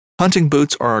Hunting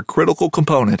boots are a critical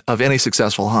component of any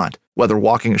successful hunt. Whether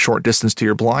walking a short distance to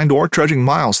your blind or trudging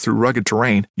miles through rugged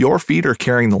terrain, your feet are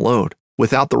carrying the load.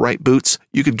 Without the right boots,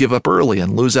 you could give up early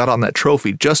and lose out on that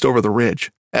trophy just over the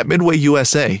ridge. At Midway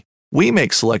USA, we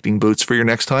make selecting boots for your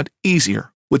next hunt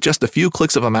easier. With just a few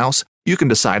clicks of a mouse, you can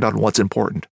decide on what's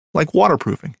important, like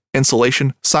waterproofing,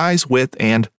 insulation, size, width,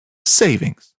 and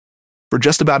savings. For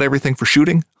just about everything for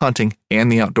shooting, hunting,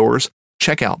 and the outdoors,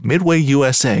 check out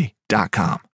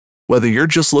MidwayUSA.com. Whether you're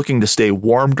just looking to stay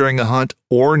warm during a hunt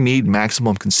or need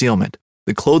maximum concealment,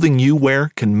 the clothing you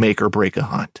wear can make or break a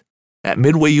hunt. At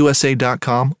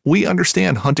MidwayUSA.com, we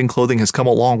understand hunting clothing has come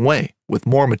a long way with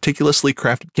more meticulously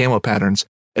crafted camo patterns,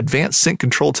 advanced scent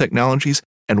control technologies,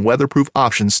 and weatherproof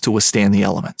options to withstand the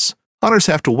elements. Hunters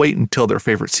have to wait until their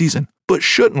favorite season, but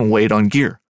shouldn't wait on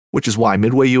gear, which is why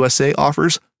Midway USA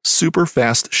offers super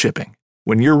fast shipping.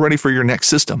 When you're ready for your next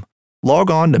system, log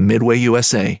on to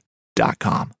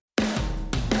MidwayUSA.com.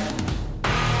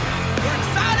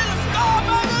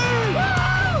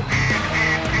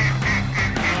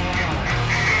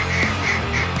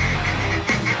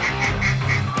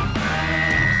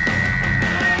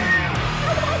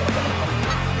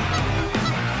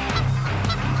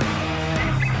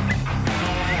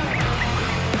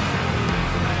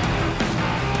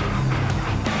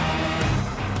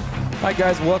 Hi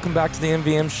guys, welcome back to the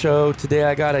MVM show. Today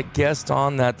I got a guest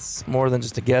on that's more than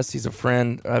just a guest. He's a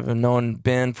friend. I've known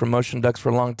Ben from Motion Ducks for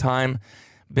a long time.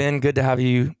 Ben, good to have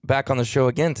you back on the show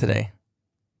again today.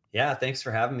 Yeah, thanks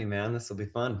for having me, man. This will be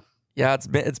fun. Yeah,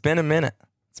 it's been a minute.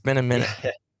 It's been a minute.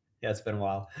 Yeah, it's been a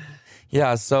while.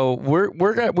 Yeah, so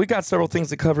we got several things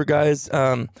to cover, guys.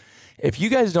 If you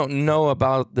guys don't know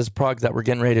about this product that we're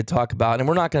getting ready to talk about, and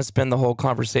we're not going to spend the whole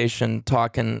conversation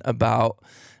talking about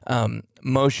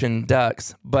Motion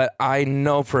Ducks, but I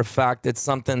know for a fact it's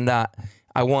something that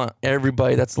I want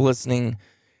everybody that's listening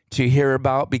to hear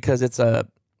about because it's a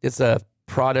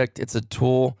product, it's a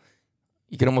tool.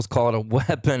 You can almost call it a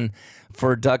weapon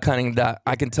for duck hunting that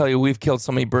I can tell you we've killed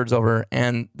so many birds over.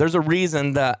 And there's a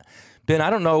reason that, Ben, I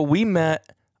don't know, we met,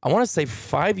 I want to say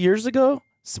 5 years ago.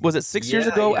 Was it 6 years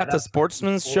ago at the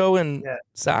Sportsman's Show in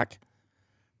Sac?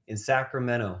 In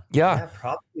Sacramento. Yeah.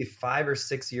 Probably 5 or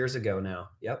 6 years ago now.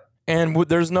 Yep. And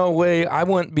there's no way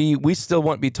we still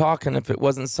wouldn't be talking if it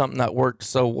wasn't something that worked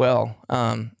so well.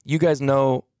 You guys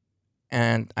know,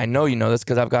 and I know you know this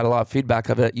because I've got a lot of feedback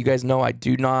of it. You guys know I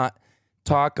do not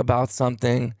talk about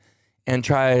something and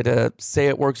try to say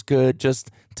it works good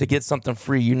just to get something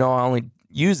free. You know, I only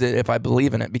use it if I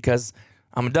believe in it because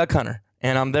I'm a duck hunter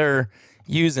and I'm there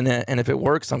using it. And if it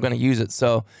works, I'm going to use it.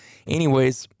 So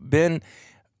anyways, Ben,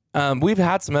 we've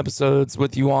had some episodes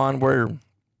with you on where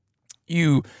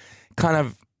you kind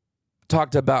of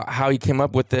talked about how you came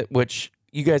up with it, which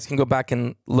you guys can go back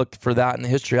and look for that in the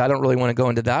history. I don't really want to go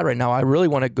into that right now. I really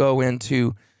want to go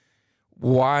into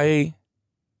what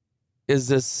has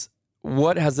this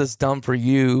done for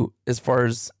you as far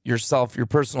as yourself, your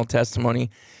personal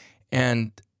testimony,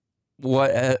 and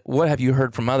what have you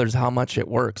heard from others, how much it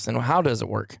works and how does it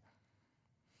work?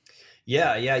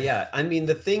 Yeah. I mean,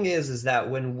 the thing is that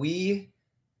when we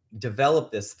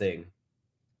developed this thing,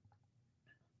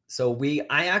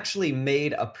 I actually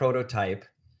made a prototype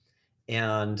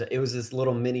and it was this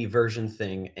little mini version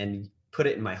thing and put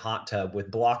it in my hot tub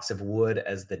with blocks of wood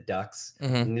as the ducks.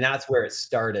 Mm-hmm. And that's where it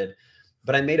started.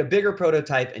 But I made a bigger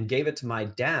prototype and gave it to my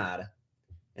dad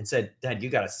and said, Dad, you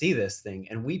got to see this thing.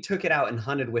 And we took it out and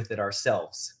hunted with it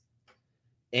ourselves.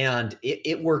 And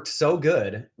it worked so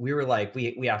good. We were like,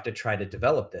 we have to try to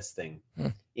develop this thing.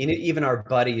 And even our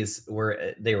buddies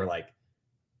were like,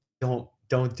 don't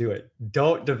do it.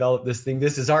 Don't develop this thing.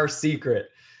 This is our secret,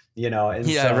 And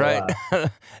right.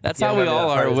 That's how we all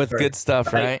are with good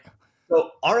stuff, right? So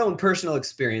our own personal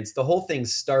experience, the whole thing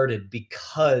started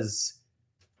because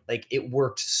it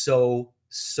worked so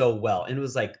well. And it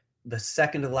was like the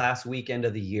second to last weekend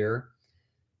of the year.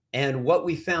 And what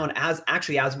we found as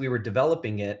we were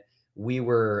developing it, we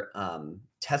were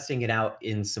testing it out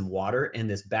in some water, and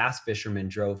this bass fisherman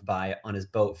drove by on his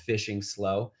boat fishing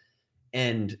slow.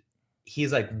 And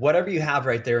he's like, whatever you have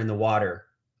right there in the water,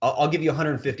 I'll give you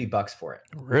 $150 for it.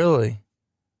 Really?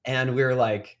 And we were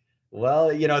like, well,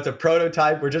 it's a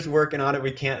prototype. We're just working on it.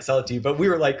 We can't sell it to you. But we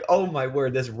were like, oh my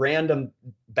word, this random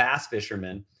bass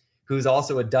fisherman who's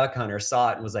also a duck hunter saw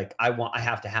it and was like, I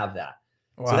have to have that.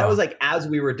 Wow. So that was as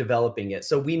we were developing it.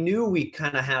 So we knew we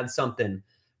kind of had something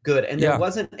good. And there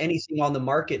wasn't anything on the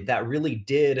market that really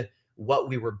did what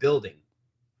we were building.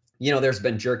 There's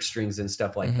been jerk strings and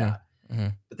stuff like that. Mm-hmm.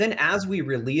 But then as we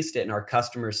released it and our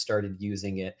customers started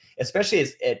using it, especially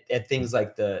at things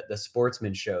like the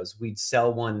sportsman shows, we'd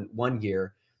sell one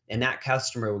year and that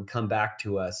customer would come back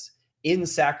to us. In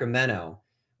Sacramento,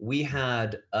 we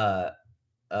had a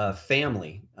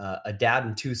family, a dad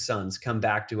and 2 sons, come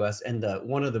back to us, and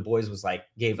one of the boys was like,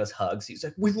 gave us hugs. He's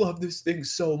like, "We love this thing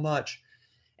so much."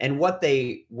 And what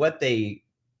it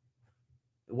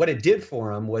did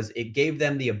for them was it gave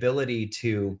them the ability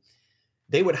to,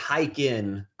 they would hike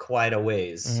in quite a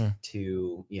ways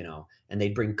to, and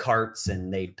they'd bring carts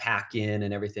and they'd pack in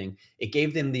and everything. It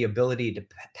gave them the ability to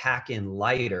pack in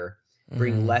lighter,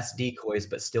 bring less decoys,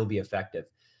 but still be effective.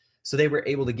 So they were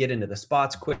able to get into the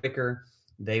spots quicker.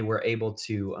 They were able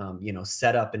to,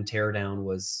 set up and tear down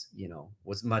was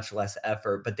much less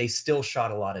effort, but they still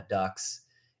shot a lot of ducks.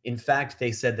 In fact,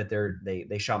 they said that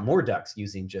they shot more ducks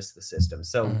using just the system.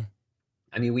 So,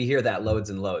 I mean, we hear that loads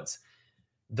and loads.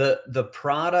 The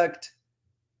product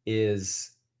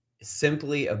is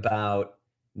simply about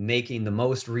making the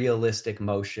most realistic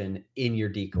motion in your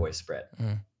decoy spread,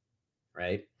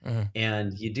 right?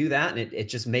 And you do that, and it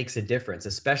just makes a difference,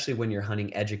 especially when you're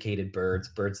hunting educated birds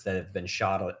that have been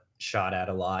shot at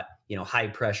a lot, high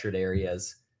pressured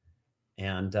areas.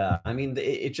 And I mean,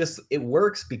 it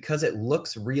works because it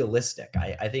looks realistic.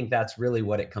 I think that's really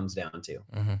what it comes down to.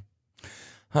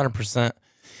 100%.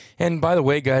 And by the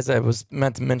way, guys, I was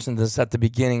meant to mention this at the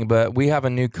beginning, but we have a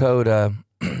new code.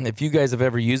 If you guys have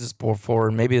ever used this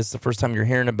before, maybe it's the first time you're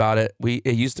hearing about it.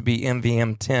 It used to be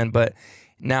MVM10, but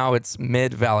now it's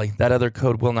Mid Valley. That other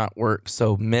code will not work.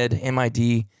 So Mid,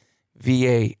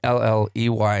 MIDVALLEY, all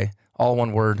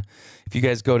one word. If you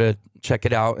guys go to check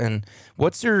it out. And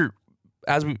what's your,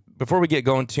 before we get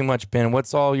going too much, Ben,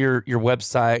 what's all your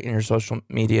website and your social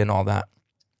media and all that?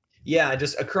 Yeah,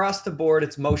 just across the board,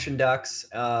 it's Motion Ducks.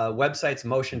 Website's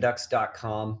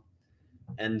motionducks.com.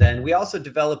 And then we also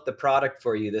developed the product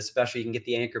for you. This special, you can get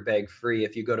the anchor bag free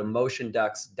if you go to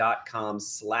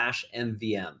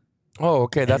motionducks.com/MVM. Oh,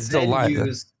 okay. That's still live.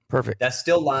 Perfect. That's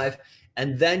still live.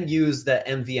 And then use the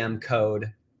MVM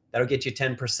code. That'll get you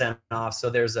 10% off. So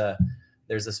there's a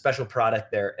special product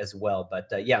there as well.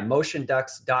 But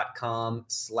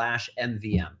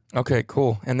motionducks.com/MVM. Okay,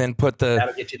 cool. And then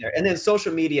that'll get you there. And then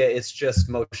social media, it's just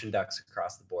Motion Ducks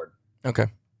across the board. Okay,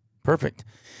 perfect.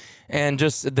 And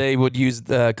just they would use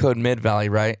the code Mid Valley,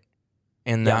 right?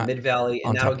 And yeah, Mid Valley,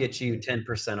 and that'll get you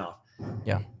 10% off.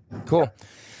 Yeah, cool. Yeah.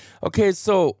 Okay,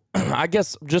 so I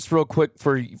guess just real quick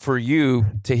for you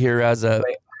to hear as a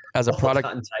product.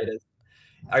 On, Titus.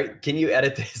 All right, can you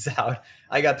edit this out?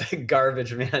 I got the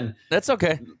garbage man. That's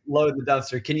okay. Load the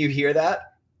dumpster. Can you hear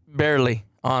that? Barely.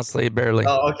 Honestly, barely.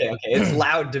 Oh, okay. It's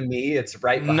loud to me. It's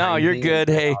right behind No, you're me. Good.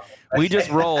 Hey, we just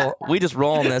roll. We just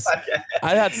roll on this.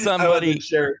 I had somebody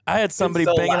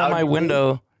banging on my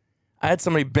window. I had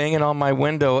somebody banging on my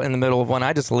window in the middle of one.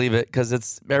 I just leave it because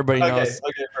everybody knows.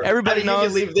 Okay, everybody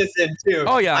knows. You can leave this in too.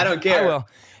 Oh yeah, I don't care. I will.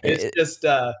 It's just.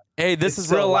 Hey, this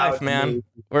is real life, man.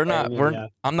 I'm not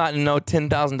in no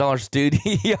 $10,000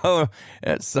 studio,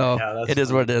 so yeah, it is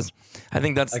funny. What it is. I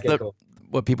think that's cool.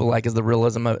 What people like is the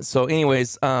realism of it. So,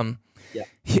 anyways, I've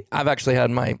actually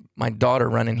had my daughter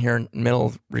run in here in the middle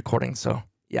of recording. So,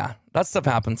 yeah, that stuff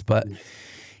happens. But,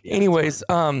 anyways,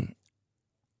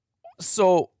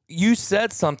 so you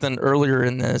said something earlier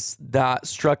in this that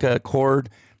struck a chord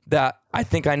that I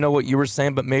think I know what you were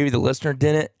saying, but maybe the listener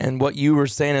didn't. And what you were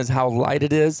saying is how light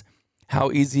it is,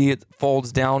 how easy it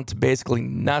folds down to basically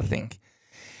nothing.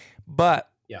 But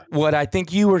what I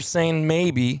think you were saying,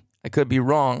 maybe, I could be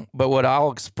wrong, but what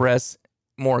I'll express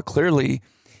more clearly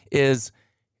is,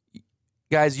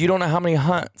 guys, you don't know how many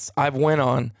hunts I've went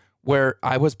on where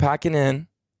I was packing in.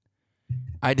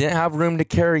 I didn't have room to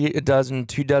carry 2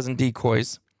 dozen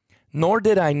decoys, nor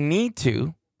did I need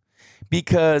to,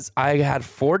 because I had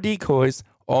 4 decoys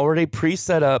already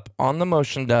pre-set up on the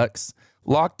Motion Ducks,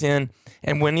 locked in.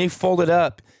 And when you fold it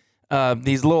up,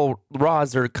 these little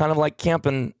rods are kind of like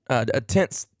camping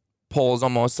tent poles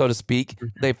almost, so to speak.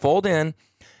 They fold in,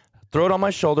 throw it on my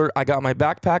shoulder. I got my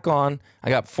backpack on. I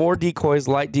got 4 decoys,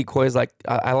 light decoys. Like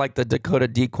I like the Dakota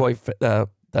decoy, the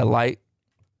light,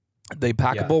 the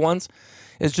packable ones.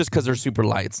 It's just because they're super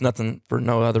light. It's nothing for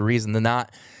no other reason than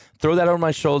that. Throw that over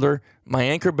my shoulder. My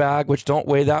anchor bag, which don't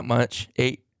weigh that much,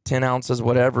 8, 10 ounces,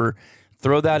 whatever.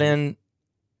 Throw that in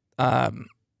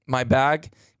my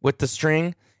bag with the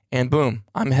string. And boom,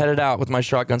 I'm headed out with my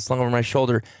shotgun slung over my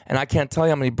shoulder. And I can't tell you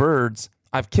how many birds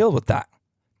I've killed with that.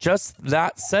 Just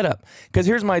that setup. Because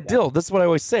here's my deal. This is what I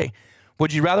always say.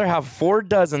 Would you rather have 4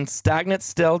 dozen stagnant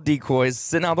stale decoys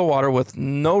sitting out of the water with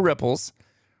no ripples?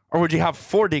 Or would you have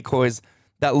 4 decoys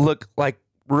that look like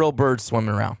real birds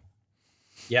swimming around?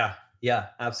 Yeah,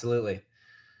 absolutely.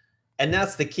 And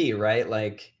that's the key, right?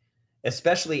 Like,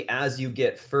 especially as you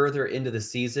get further into the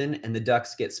season and the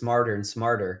ducks get smarter and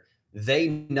smarter, they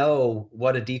know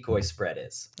what a decoy spread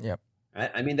is. Yep.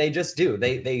 Right? I mean, they just do.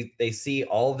 They see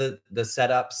all the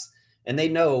setups and they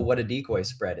know what a decoy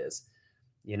spread is.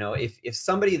 You know, if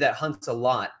somebody that hunts a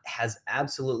lot has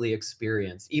absolutely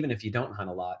experience, even if you don't hunt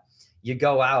a lot, you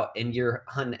go out and you're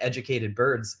hunting educated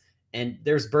birds and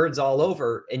there's birds all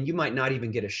over and you might not even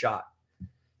get a shot.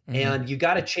 And you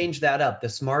got to change that up. The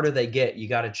smarter they get, you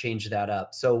got to change that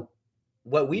up. So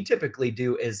what we typically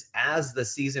do is as the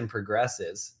season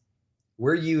progresses,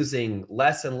 we're using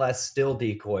less and less still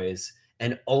decoys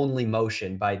and only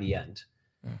motion by the end.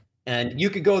 And you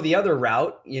could go the other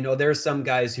route. You know, there's some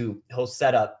guys who he'll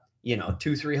set up, you know,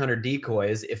 200-300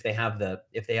 decoys if they have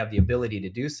the ability to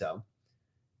do so.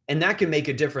 And that can make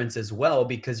a difference as well,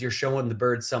 because you're showing the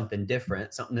birds something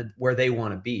different, something where they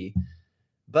want to be.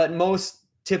 But most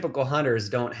typical hunters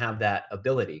don't have that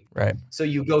ability. Right. So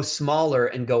you go smaller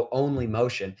and go only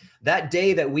motion. That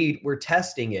day that we were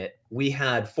testing it, we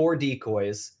had 4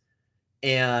 decoys,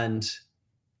 and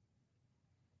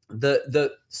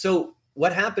so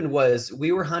what happened was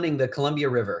we were hunting the Columbia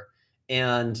River,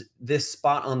 and this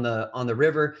spot on the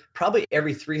river, probably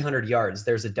every 300 yards,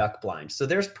 there's a duck blind. So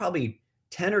there's probably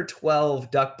 10 or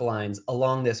 12 duck blinds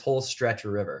along this whole stretch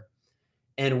of river.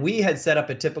 And we had set up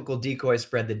a typical decoy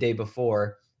spread the day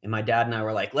before. And my dad and I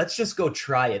were like, let's just go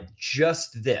try it.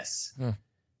 Just this.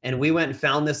 And we went and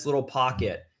found this little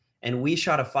pocket, and we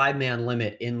shot a 5-man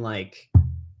limit in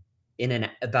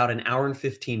about an hour and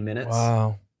 15 minutes.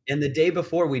 Wow. And the day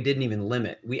before we didn't even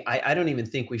limit. I don't even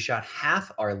think we shot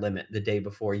half our limit the day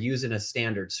before using a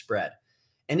standard spread.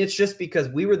 And it's just because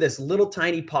we were this little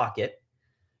tiny pocket,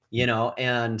 you know,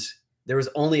 and there was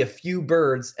only a few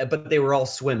birds, but they were all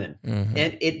swimming.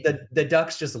 And the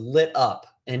ducks just lit up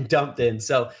and dumped in.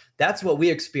 So that's what we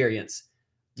experience.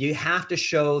 You have to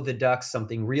show the ducks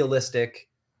something realistic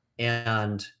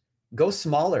and go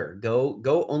smaller.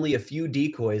 Go only a few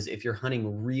decoys if you're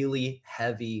hunting really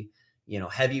heavy, you know,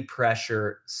 heavy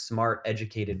pressure, smart,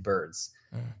 educated birds.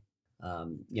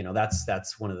 You know,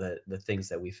 that's one of the things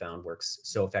that we found works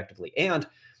so effectively. And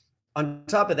on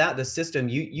top of that, the system,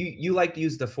 you like to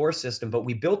use the 4 system, but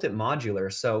we built it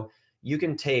modular. So you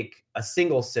can take a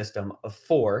single system of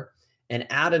 4 and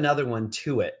add another one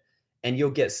to it, and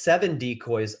you'll get 7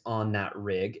 decoys on that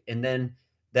rig. And then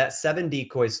that 7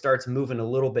 decoys starts moving a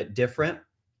little bit different.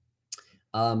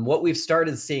 What we've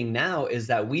started seeing now is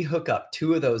that we hook up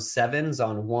 2 of those 7s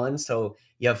on one. So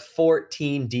you have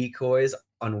 14 decoys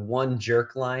on one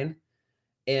jerk line.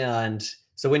 And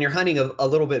so when you're hunting a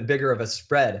little bit bigger of a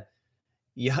spread,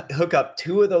 you hook up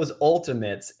 2 of those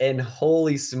ultimates, and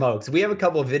holy smokes, we have a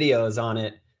couple of videos on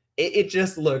it. It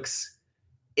just looks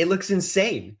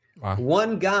insane. Wow.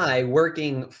 One guy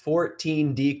working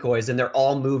 14 decoys, and they're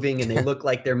all moving, and they look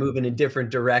like they're moving in different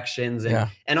directions.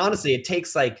 And honestly, it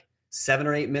takes like 7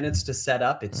 or 8 minutes to set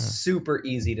up. It's super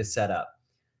easy to set up.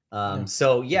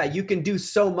 So yeah, you can do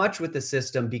so much with the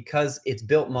system because it's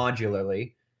built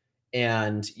modularly.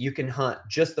 And you can hunt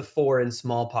just the 4 in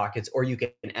small pockets, or you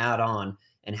can add on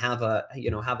and have a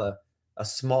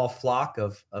small flock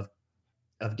of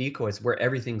decoys where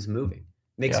everything's moving.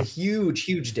 Makes a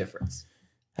huge difference.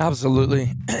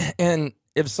 Absolutely. And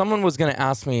if someone was going to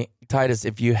ask me, Titus,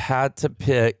 if you had to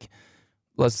pick,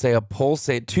 let's say 2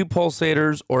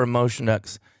 pulsators or a motion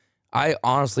ducks, I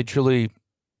honestly, truly,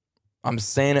 I'm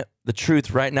saying it the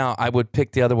truth right now, I would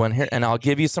pick the other one here, and I'll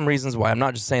give you some reasons why. I'm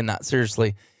not just saying that,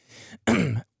 seriously.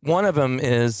 One of them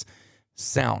is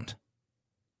sound.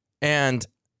 And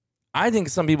I think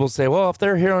some people say, well, if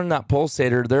they're hearing that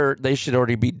pulsator, they should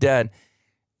already be dead.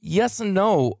 Yes and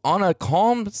no. On a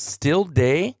calm, still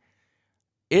day,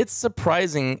 it's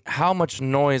surprising how much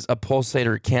noise a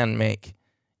pulsator can make.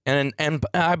 And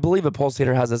I believe a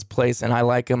pulsator has its place, and I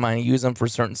like them. I use them for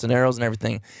certain scenarios and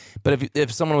everything. But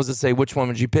if someone was to say, which one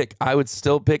would you pick? I would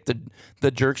still pick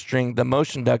the jerk string, the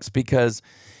motion ducks, because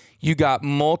you got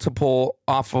multiple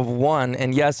off of one.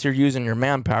 And yes, you're using your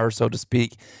manpower, so to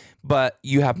speak, but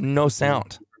you have no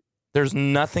sound. There's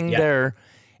nothing there.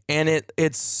 And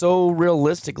it's so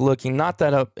realistic looking. Not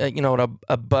that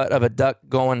a butt of a duck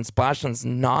going and splashing is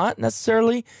not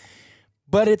necessarily,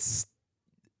 but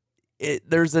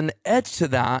there's an edge to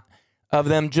that of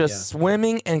them just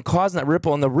swimming and causing that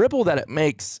ripple. And the ripple that it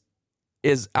makes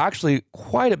is actually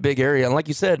quite a big area. And like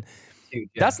you said,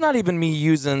 that's not even me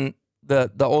using the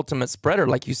ultimate spreader,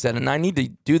 like you said, and I need to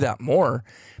do that more.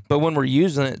 But when we're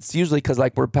using it, it's usually because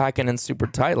like we're packing in super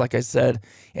tight, like I said,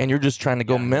 and you're just trying to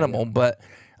go minimal. But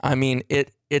I mean,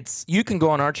 it's you can go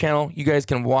on our channel, you guys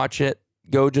can watch it.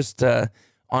 Go just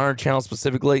on our channel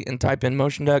specifically and type in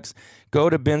Motion Ducks. Go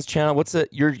to Ben's channel. What's it?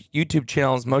 Your YouTube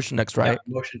channel is Motion Ducks, right?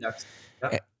 Yeah, Motion Ducks.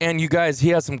 Yep. And you guys, he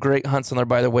has some great hunts on there,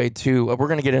 by the way, too. We're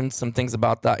going to get into some things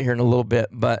about that here in a little bit,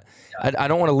 but I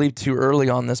don't want to leave too early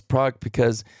on this product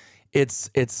because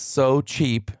it's so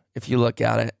cheap if you look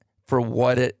at it for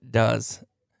what it does.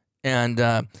 And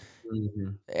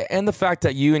and the fact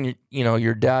that you and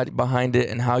your dad behind it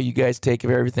and how you guys take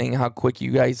care of everything, how quick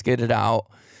you guys get it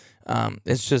out,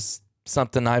 it's just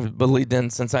something I've believed in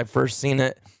since I first seen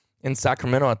it in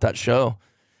Sacramento at that show.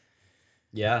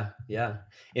 Yeah.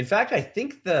 In fact, I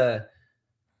think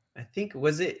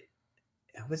was it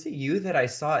you that I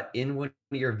saw it in one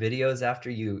of your videos after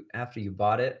you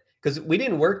bought it? Because we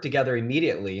didn't work together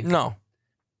immediately. No.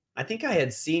 I think I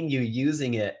had seen you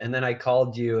using it, and then I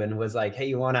called you and was like, "Hey,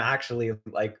 you want to actually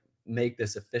like make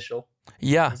this official?"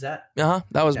 Yeah. Is that?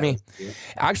 That was me.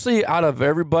 Actually, out of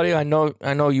everybody, I know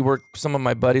you work with some of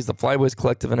my buddies, the Flyboys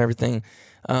Collective and everything.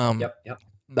 Yep.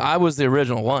 I was the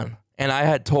original one, and I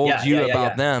had told you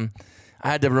about them. I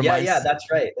had to remind. Yeah,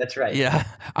 that's right. Yeah,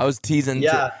 I was teasing.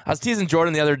 Yeah. I was teasing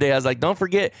Jordan the other day. I was like, "Don't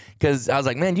forget," because I was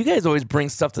like, "Man, you guys always bring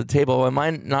stuff to the table. Am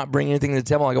I not bringing anything to the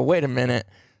table?" I go, "Wait a minute,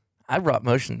 I brought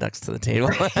Motion Ducks to the table."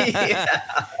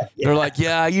 They're like,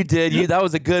 "Yeah, you did. That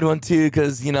was a good one too,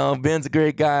 because Ben's a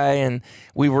great guy, and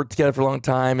we worked together for a long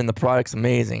time, and the product's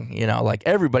amazing. Like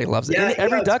everybody loves it. And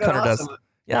every duck hunter does."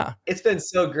 Yeah, it's been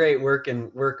so great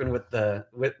working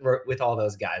with all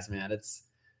those guys, man. It's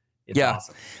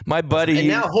awesome. My buddy, and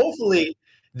now hopefully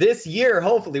this year,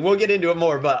 we'll get into it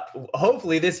more, but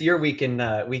hopefully this year we can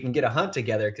get a hunt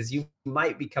together, because you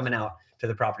might be coming out to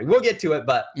the property. We'll get to it,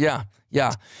 but yeah.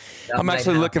 I'm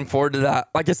actually looking forward to that.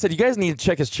 Like I said, you guys need to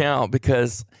check his channel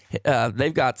because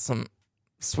they've got some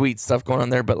sweet stuff going on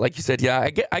there. But like you said, I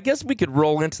guess we could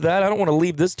roll into that. I don't want to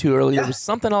leave this too early. There was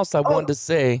something else I wanted to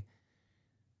say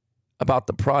about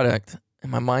the product,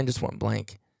 and my mind just went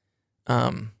blank.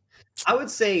 I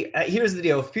would say, here's the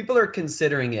deal. If people are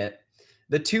considering it,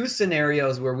 the two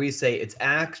scenarios where we say it's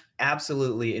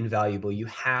absolutely invaluable, you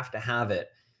have to have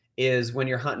it, is when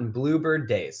you're hunting bluebird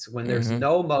days, when there's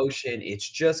no motion, it's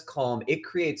just calm. It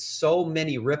creates so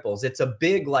many ripples. It's a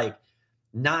big, like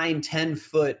 9-10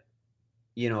 foot,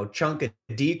 chunk of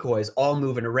decoys all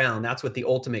moving around. That's what the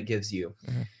Ultimate gives you.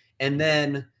 And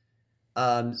then,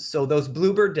 so those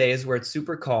bluebird days where it's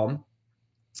super calm.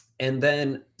 And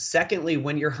then secondly,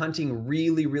 when you're hunting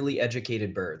really, really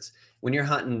educated birds, when you're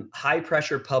hunting high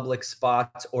pressure public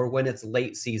spots, or when it's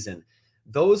late season,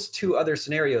 those two other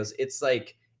scenarios, it's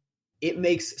like, it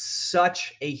makes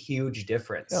such a huge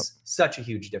difference. Such a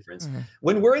huge difference.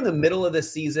 When we're in the middle of the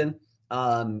season,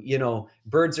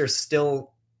 birds are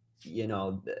still,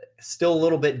 still a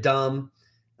little bit dumb.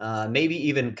 Maybe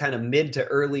even kind of mid to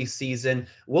early season,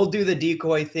 we'll do the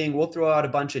decoy thing. We'll throw out a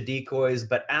bunch of decoys,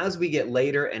 but as we get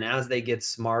later and as they get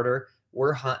smarter,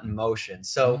 we're hunting motion.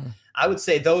 So I would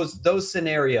say those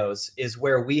scenarios is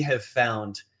where we have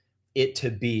found it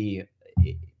to be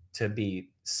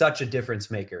such a difference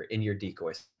maker in your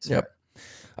decoys. Yep.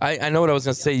 I know what I was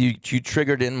going to say. You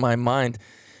triggered it in my mind.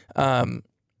 After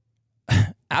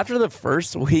the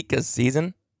first week of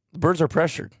season, the birds are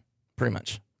pressured pretty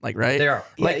much. Like, right? They are.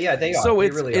 Yeah, they are. So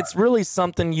they it's really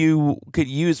something you could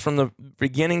use from the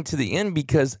beginning to the end,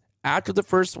 because after the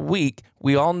first week,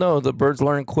 we all know the birds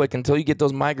learn quick until you get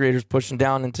those migrators pushing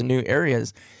down into new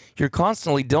areas. You're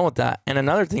constantly dealing with that. And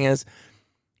another thing is,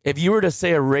 if you were to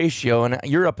say a ratio, and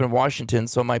you're up in Washington,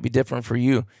 so it might be different for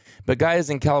you, but guys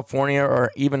in California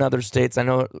or even other states, I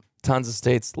know tons of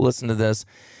states listen to this.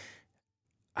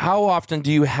 How often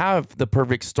do you have the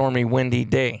perfect stormy, windy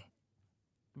day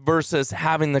versus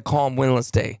having the calm, windless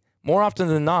day? More often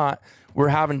than not, we're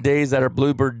having days that are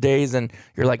bluebird days, and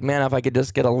you're like, man, if I could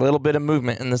just get a little bit of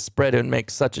movement in the spread, it would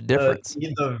make such a difference.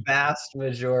 The vast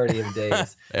majority of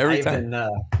days. Every time.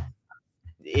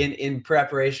 In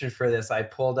preparation for this, I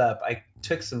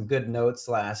took some good notes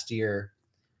last year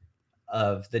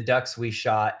of the ducks we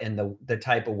shot and the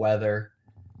type of weather.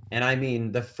 And I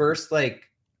mean, the first like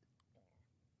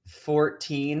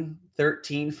 13,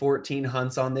 14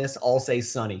 hunts on this all say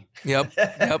sunny. Yep.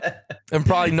 And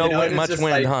probably no much wind,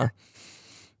 like, huh?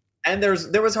 And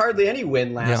there was hardly any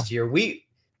wind last year. We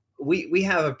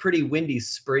have a pretty windy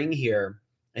spring here.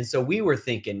 And so we were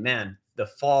thinking, man,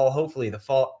 hopefully the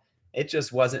fall, it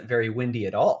just wasn't very windy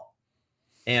at all.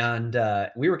 And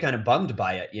we were kind of bummed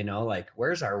by it, like,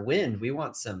 where's our wind? We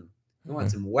want some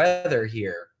weather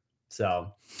here.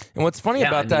 So, and what's funny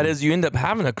about that is you end up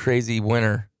having a crazy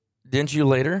winter, didn't you,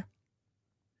 later?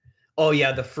 Oh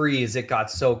yeah, the freeze, it got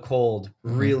so cold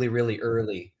really, really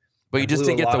early. But you just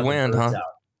didn't get the wind, huh?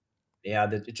 Yeah,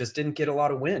 it just didn't get a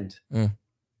lot of wind.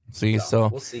 See, so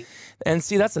we'll see. And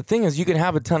see, that's the thing is you can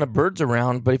have a ton of birds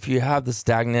around, but if you have the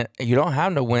stagnant, you don't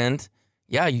have no wind.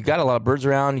 Yeah, you got a lot of birds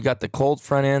around. You got the cold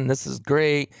front end. This is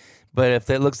great. But if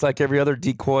it looks like every other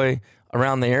decoy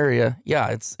around the area,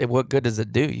 yeah, what good does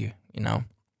it do you? You know?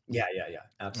 Yeah,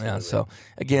 absolutely. Yeah. So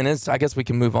again, I guess we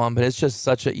can move on, but it's just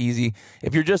such a easy.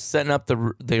 If you're just setting up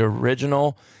the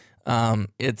original,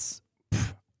 it's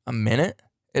a minute.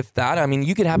 If that, I mean,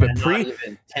 you could have it not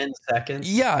even 10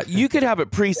 seconds. Yeah, you could have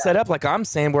it pre-set up like I'm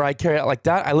saying, where I carry it like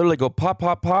that. I literally go pop,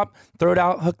 pop, pop, throw it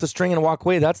out, hook the string, and walk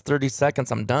away. That's 30 seconds.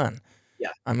 I'm done. Yeah.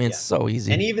 I mean, it's so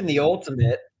easy. And even the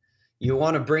ultimate, you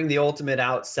want to bring the ultimate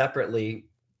out separately,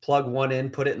 plug one in,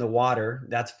 put it in the water.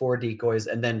 That's 4 decoys,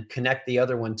 and then connect the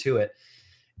other one to it.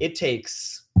 It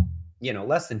takes,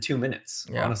 less than 2 minutes,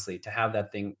 honestly, to have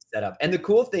that thing set up. And the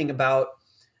cool thing about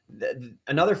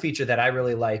another feature that I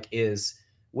really like is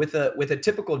with a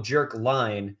typical jerk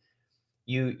line,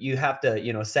 you have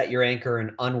to, set your anchor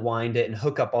and unwind it and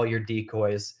hook up all your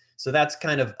decoys. So that's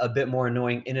kind of a bit more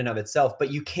annoying in and of itself, but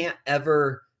you can't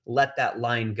ever let that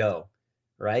line go,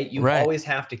 right? You always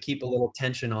have to keep a little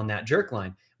tension on that jerk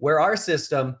line. Where our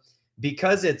system,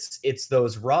 because it's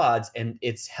those rods and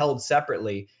it's held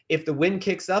separately, if the wind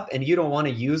kicks up and you don't want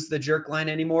to use the jerk line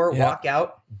anymore, walk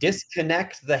out,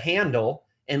 disconnect the handle,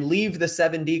 and leave the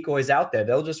 7 decoys out there.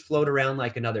 They'll just float around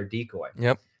like another decoy.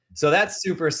 Yep. So that's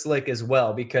super slick as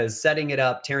well, because setting it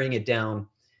up, tearing it down,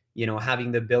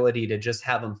 having the ability to just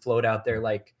have them float out there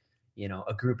like,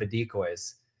 a group of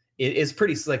decoys is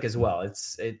pretty slick as well.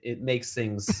 It makes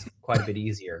things quite a bit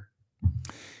easier.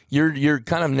 You're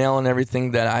kind of nailing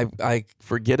everything that I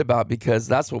forget about, because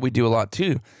that's what we do a lot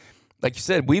too. Like you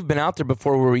said, we've been out there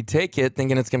before where we take it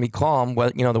thinking it's going to be calm. Well,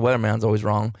 the weatherman's always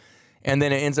wrong. And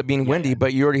then it ends up being windy,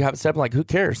 but you already have it set up. Like, who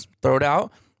cares? Throw it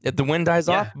out. If the wind dies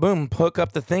off, boom, hook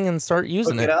up the thing and start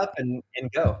using it. Hook it up and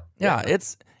go. Yeah,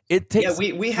 it takes.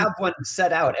 Yeah, we have one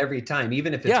set out every time,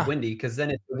 even if it's windy, because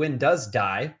then if the wind does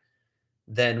die,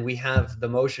 then we have the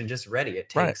motion just ready. It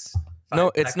takes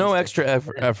it's no extra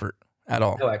effort at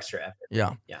all. No extra effort.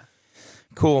 Yeah. Yeah.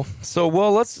 Cool. So,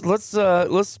 well, let's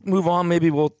move on.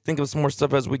 Maybe we'll think of some more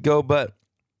stuff as we go, but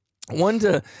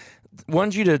wanted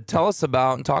you to tell us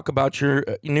about and talk about your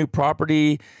new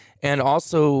property, and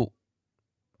also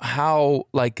how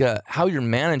you're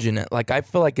managing it. Like, I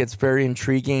feel like it's very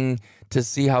intriguing to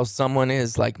see how someone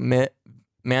is like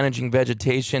managing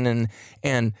vegetation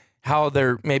and how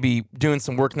they're maybe doing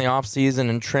some work in the off season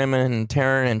and trimming and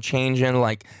tearing and changing.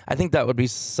 Like, I think that would be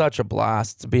such a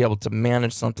blast to be able to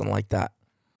manage something like that.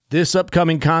 This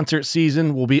upcoming concert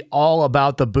season will be all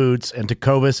about the boots, and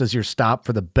Tecovas is your stop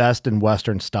for the best in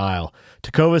Western style.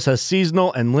 Tecovas has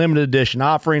seasonal and limited edition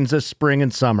offerings this spring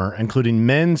and summer, including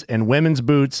men's and women's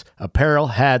boots, apparel,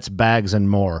 hats, bags, and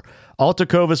more. All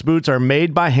Tecovas boots are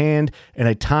made by hand in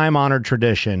a time-honored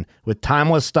tradition with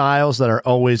timeless styles that are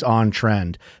always on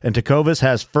trend. And Tecovas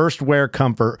has first wear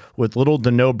comfort with little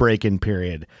to no break-in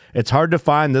period. It's hard to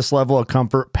find this level of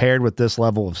comfort paired with this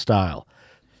level of style.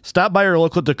 Stop by your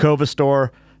local Tecovas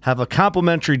store, have a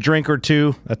complimentary drink or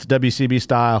two, that's WCB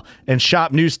style, and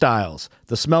shop new styles.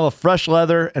 The smell of fresh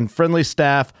leather and friendly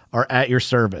staff are at your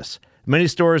service. Many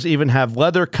stores even have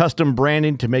leather custom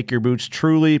branding to make your boots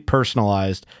truly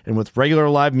personalized. And with regular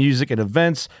live music and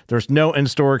events, there's no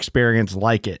in-store experience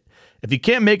like it. If you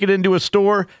can't make it into a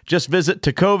store, just visit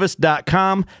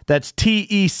tecovas.com. That's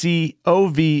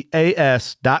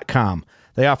TECOVAS.com.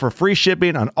 They offer free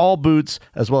shipping on all boots,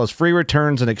 as well as free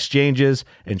returns and exchanges,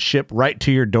 and ship right to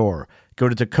your door. Go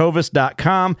to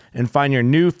tecovas.com and find your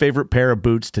new favorite pair of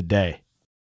boots today.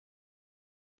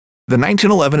 The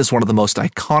 1911 is one of the most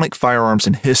iconic firearms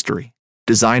in history.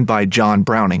 Designed by John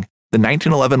Browning, the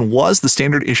 1911 was the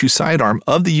standard issue sidearm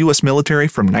of the U.S. military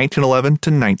from 1911 to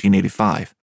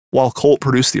 1985. While Colt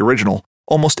produced the original,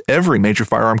 almost every major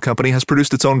firearm company has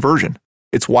produced its own version.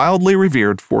 It's wildly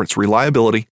revered for its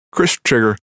reliability, crisp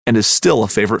trigger, and is still a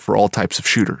favorite for all types of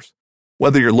shooters.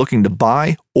 Whether you're looking to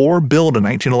buy or build a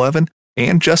 1911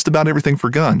 and just about everything for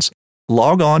guns,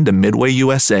 log on to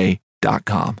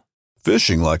MidwayUSA.com.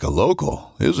 Fishing like a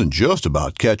local isn't just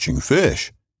about catching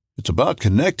fish. It's about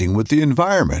connecting with the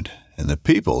environment and the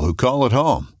people who call it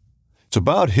home. It's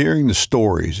about hearing the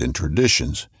stories and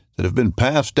traditions that have been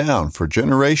passed down for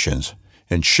generations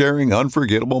and sharing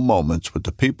unforgettable moments with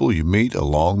the people you meet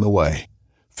along the way.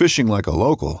 Fishing like a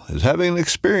local is having an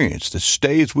experience that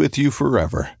stays with you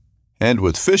forever. And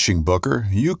with Fishing Booker,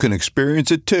 you can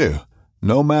experience it too,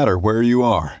 no matter where you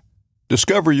are.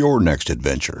 Discover your next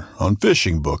adventure on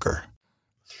Fishing Booker.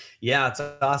 Yeah, it's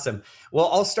awesome. Well,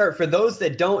 I'll start. For those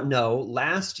that don't know,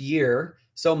 last year,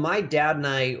 so my dad and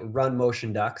I run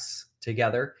Motion Ducks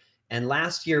together, And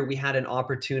last year we had an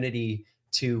opportunity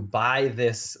to buy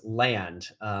this land.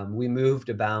 We moved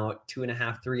about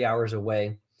 2.5, 3 hours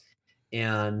away,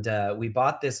 and we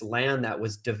bought this land that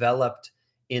was developed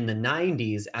in the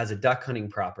 90s as a duck hunting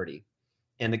property.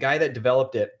 And the guy that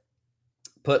developed it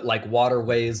put like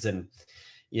waterways and,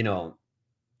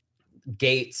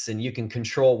 gates, and you can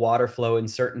control water flow in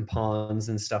certain ponds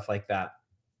and stuff like that.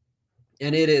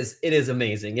 And it is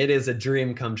amazing. It is a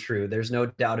dream come true. There's no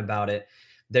doubt about it.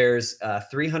 There's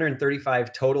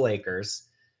 335 total acres.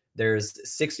 There's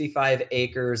 65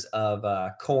 acres of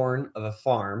corn of a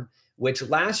farm, which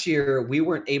last year we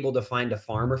weren't able to find a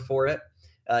farmer for it.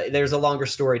 There's a longer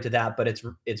story to that, but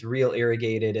it's real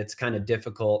irrigated. It's kind of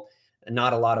difficult.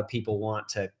 Not a lot of people want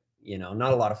to,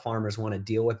 not a lot of farmers want to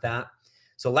deal with that.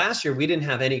 So last year we didn't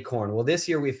have any corn. Well, this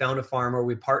year we found a farmer.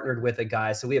 We partnered with a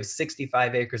guy. So we have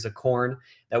 65 acres of corn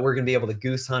that we're going to be able to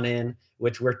goose hunt in,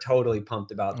 which we're totally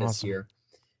pumped about this year.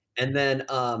 And then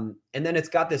it's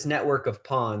got this network of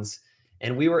ponds,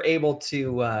 and we were able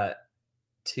to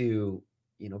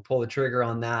pull the trigger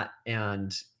on that,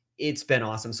 and it's been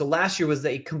awesome. So last year was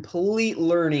a complete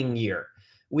learning year.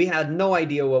 We had no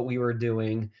idea what we were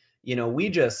doing. We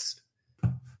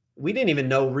didn't even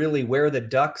know really where the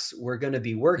ducks were going to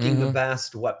be working the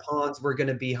best, what ponds were going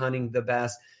to be hunting the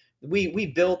best. We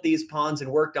built these ponds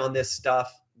and worked on this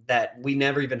stuff that we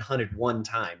never even hunted one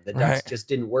time. The ducks just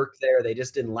didn't work there. They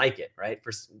just didn't like it, right?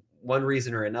 For one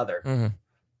reason or another. Mm-hmm.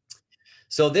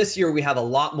 So this year we have a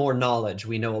lot more knowledge.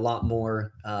 We know a lot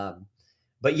more.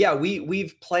 But yeah,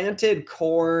 we've planted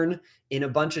corn in a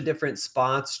bunch of different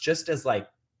spots just as like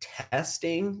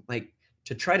testing, like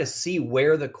to try to see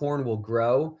where the corn will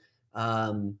grow.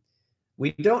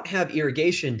 We don't have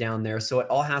irrigation down there, so it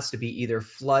all has to be either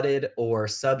flooded or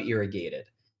sub-irrigated.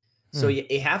 So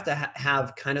you have to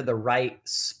have kind of the right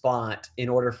spot in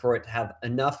order for it to have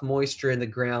enough moisture in the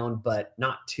ground, but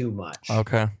not too much.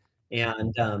 Okay.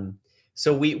 And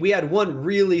so we had one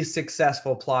really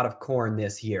successful plot of corn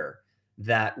this year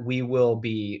that we'll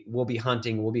be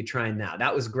hunting. We'll be trying that.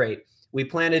 That was great. We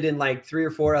planted in like 3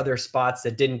 or 4 other spots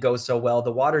that didn't go so well.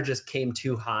 The water just came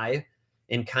too high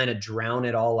and kind of drowned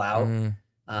it all out.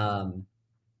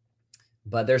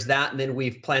 But there's that. And then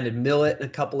we've planted millet in a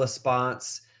couple of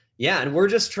spots. Yeah. And we're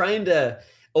just trying to,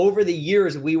 over the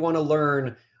years, we want to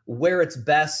learn where it's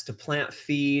best to plant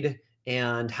feed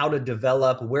and how to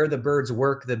develop, where the birds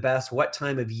work the best, what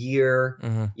time of year,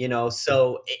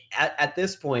 so at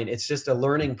this point, it's just a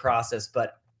learning process,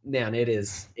 but man, it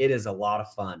is a lot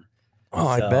of fun. Oh,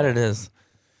 I bet it is.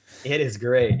 It is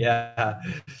great. Yeah.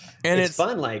 And it's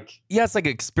fun. It's like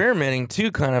experimenting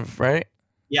too, kind of, right?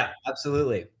 Yeah,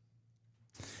 absolutely.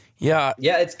 Yeah.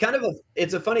 Yeah.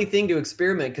 It's a funny thing to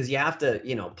experiment because you have to,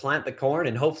 plant the corn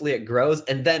and hopefully it grows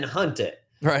and then hunt it.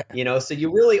 Right. So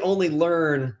you really only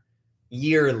learn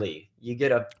yearly. You get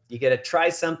to try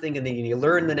something and then you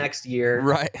learn the next year.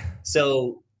 Right.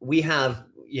 So we have,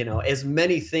 as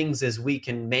many things as we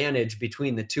can manage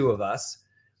between the two of us.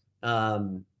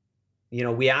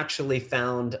 We actually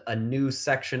found a new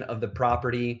section of the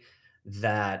property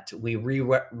that we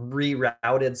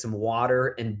rerouted some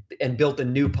water and built a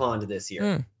new pond this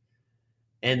year.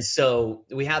 And so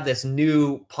we have this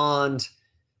new pond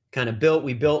kind of built.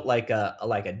 We built like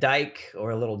a dike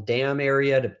or a little dam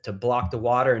area to block the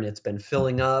water, and it's been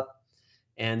filling up.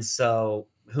 And so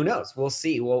who knows? We'll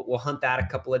see. We'll hunt that a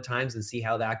couple of times and see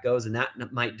how that goes, and that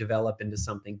might develop into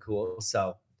something cool.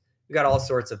 So we got all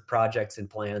sorts of projects and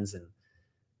plans, and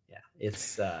yeah,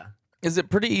 it's. Is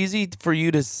it pretty easy for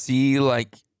you to see,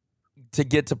 like, to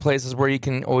get to places where you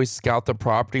can always scout the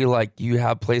property? Like, you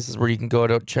have places where you can go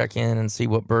to check in and see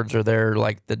what birds are there,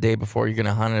 like the day before you're going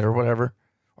to hunt it or whatever?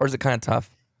 Or is it kind of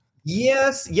tough?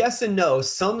 Yes and no.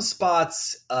 Some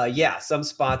spots,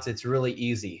 it's really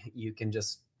easy. You can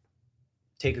just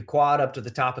take a quad up to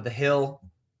the top of the hill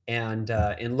and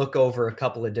look over a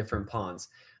couple of different ponds.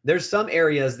 There's some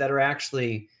areas that are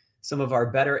actually some of our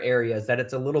better areas that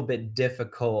it's a little bit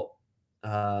difficult.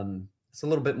 It's a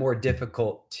little bit more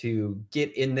difficult to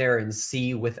get in there and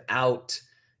see without,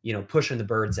 pushing the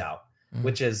birds out,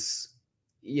 which is,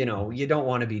 you don't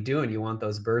want to be doing. You want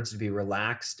those birds to be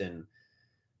relaxed and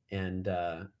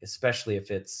especially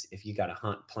if you got a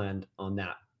hunt planned on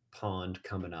that pond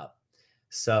coming up.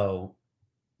 So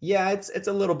yeah, it's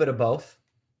a little bit of both.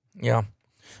 Yeah.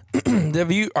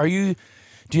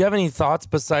 Do you have any thoughts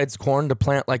besides corn to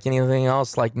plant, like anything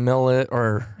else, like millet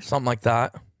or something like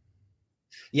that?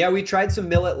 Yeah, we tried some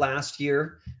millet last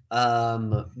year.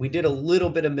 We did a little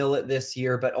bit of millet this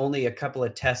year, but only a couple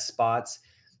of test spots,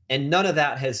 and none of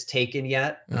that has taken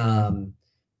yet.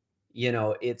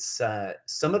 It's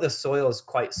some of the soil is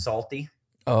quite salty.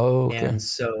 Oh, okay. And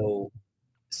so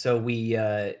we,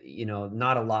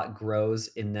 not a lot grows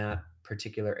in that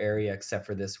particular area except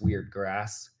for this weird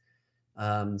grass.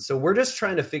 So we're just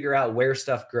trying to figure out where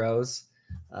stuff grows.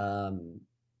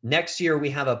 Next year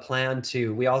we have a plan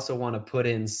we also want to put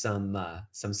in some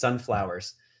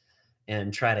sunflowers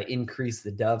and try to increase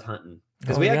the dove hunting,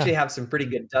 because we actually have some pretty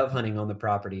good dove hunting on the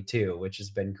property too, which has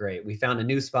been great. We found a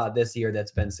new spot this year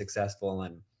that's been successful.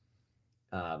 And,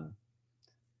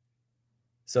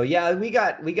 so yeah, we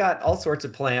got all sorts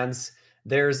of plans.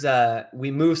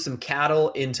 We moved some cattle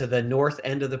into the north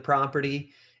end of the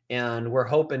property, and we're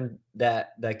hoping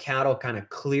that the cattle kind of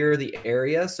clear the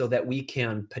area so that we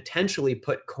can potentially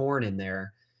put corn in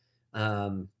there,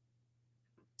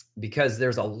 because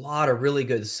there's a lot of really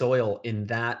good soil in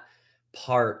that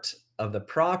part of the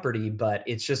property, but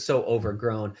it's just so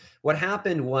overgrown. What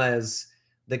happened was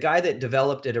the guy that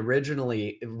developed it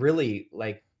originally really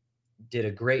did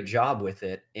a great job with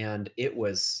it, and it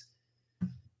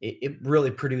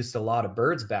really produced a lot of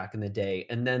birds back in the day.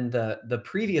 And then the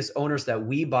previous owners that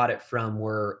we bought it from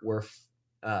were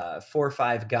 4 or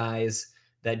 5 guys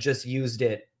that just used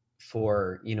it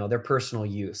for, their personal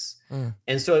use.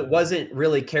 And so it wasn't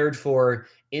really cared for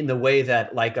in the way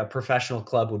that like a professional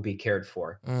club would be cared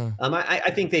for.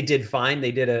 I think they did fine.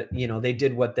 They did they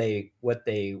did what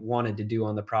they wanted to do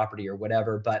on the property or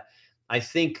whatever. But I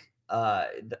think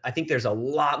there's a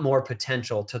lot more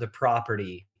potential to the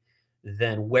property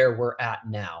than where we're at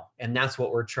now. And that's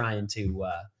what we're trying to,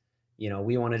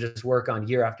 we want to just work on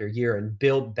year after year and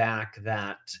build back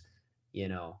that,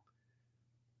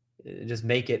 just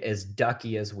make it as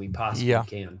ducky as we possibly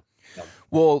can. So.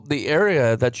 Well, the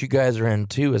area that you guys are in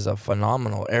too is a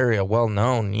phenomenal area, well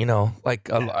known, like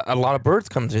a lot of birds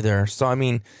come through there. So, I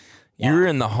mean, you're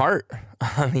in the heart.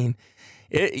 I mean,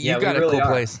 you got a cool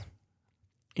place.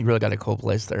 You really got a cool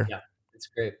place there. Yeah, it's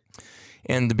great.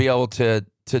 And to be able to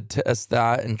test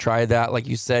that and try that, like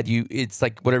you said, it's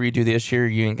like whatever you do this year,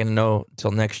 you ain't gonna know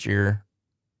till next year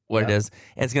what it is.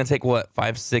 And it's gonna take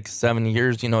 5, 6, 7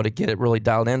 years, to get it really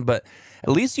dialed in. But at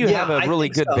least you have a really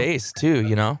good base too,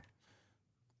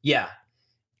 Yeah.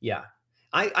 Yeah.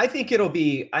 I think it'll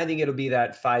be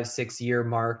that 5-6 year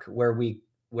mark where we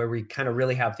kind of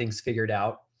really have things figured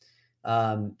out.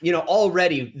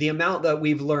 Already the amount that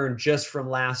we've learned just from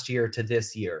last year to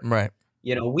this year, right?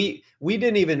 We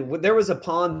didn't even, there was a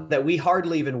pond that we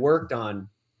hardly even worked on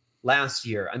last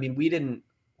year. I mean, we didn't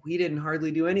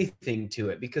hardly do anything to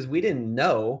it because we didn't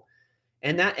know.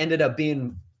 And that ended up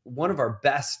being one of our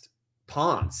best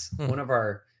ponds, one of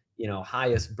our,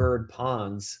 highest bird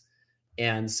ponds.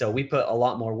 And so we put a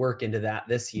lot more work into that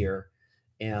this year.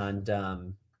 And,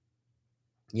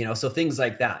 so things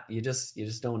like that, you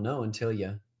just don't know until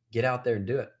you get out there and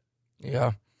do it.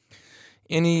 Yeah.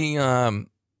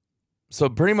 So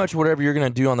pretty much whatever you're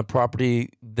going to do on the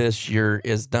property this year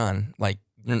is done. Like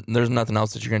there's nothing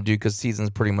else that you're going to do because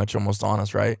season's pretty much almost on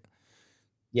us, right?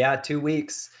 Yeah. 2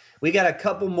 weeks. We got a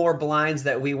couple more blinds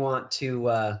that we want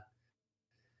to,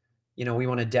 we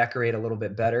want to decorate a little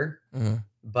bit better. Mm-hmm.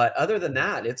 But other than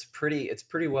that, it's pretty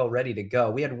well ready to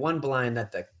go. We had one blind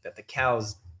that the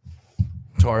cows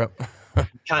tore up,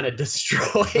 kind of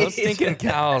destroyed. Those stinking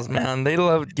cows, man, they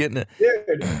love getting it.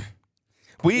 Dude,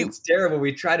 it's terrible.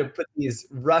 We try to put these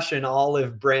Russian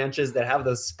olive branches that have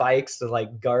those spikes to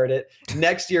guard it.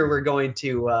 Next year, we're going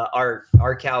to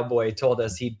our cowboy told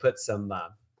us he'd put some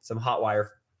hot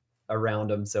wire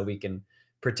around them so we can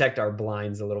protect our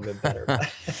blinds a little bit better.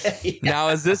 Yeah. Now,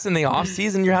 is this in the off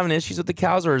season? You're having issues with the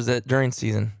cows, or is it during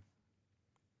season?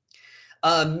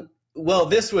 Well,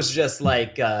 this was just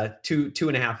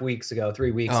 2.5 weeks ago,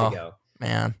 3 weeks ago.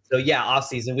 Man. So yeah, off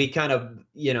season, we kind of,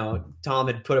 Tom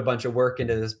had put a bunch of work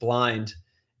into this blind,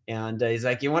 and he's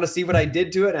like, "You want to see what I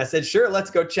did to it?" And I said, "Sure, let's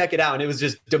go check it out." And it was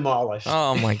just demolished.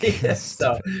 Oh my goodness.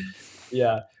 So,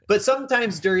 yeah. But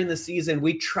sometimes during the season,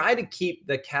 we try to keep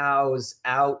the cows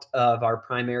out of our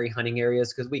primary hunting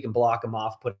areas because we can block them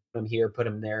off, put them here, put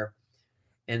them there.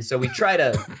 And so we try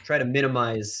to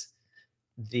minimize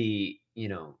the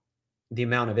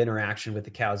amount of interaction with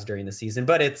the cows during the season,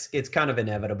 but it's kind of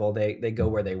inevitable. They go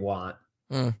where they want.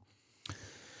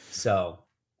 So,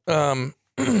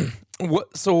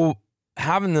 so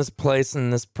having this place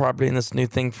and this property and this new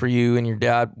thing for you and your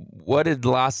dad, what did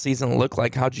last season look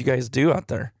like? How'd you guys do out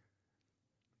there?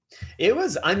 It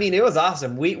was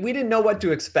awesome. We didn't know what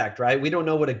to expect, right? We don't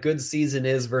know what a good season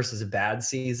is versus a bad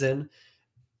season.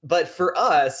 But for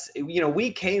us,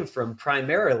 we came from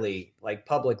primarily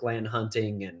public land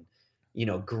hunting and,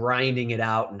 grinding it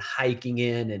out and hiking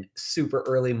in and super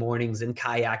early mornings and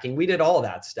kayaking. We did all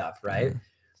that stuff, right? Mm-hmm.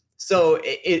 So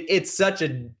it's such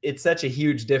a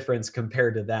huge difference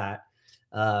compared to that.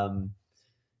 It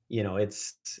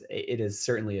is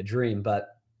certainly a dream, but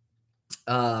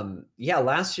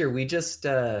last year we just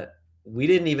we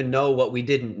didn't even know what we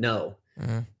didn't know.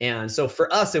 And so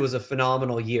for us, it was a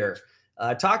phenomenal year.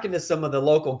 Talking to some of the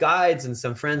local guides and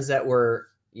some friends that were,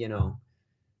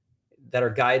 that are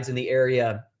guides in the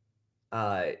area,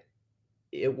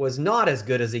 it was not as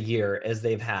good as a year as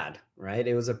they've had, right?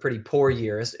 It was a pretty poor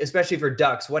year, especially for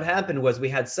ducks. What happened was we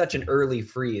had such an early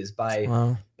freeze.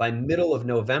 By middle of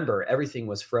November, everything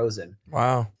was frozen.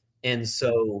 Wow. And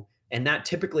that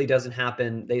typically doesn't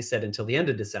happen, they said, until the end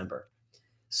of December.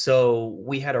 So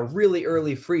we had a really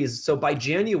early freeze. So by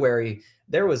January,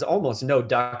 there was almost no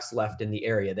ducks left in the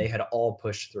area. They had all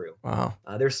pushed through. Wow.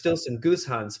 There's still some goose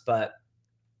hunts, but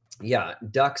yeah,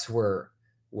 ducks were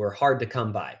hard to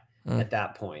come by at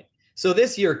that point. So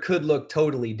this year could look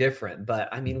totally different, but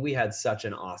I mean, we had such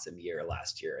an awesome year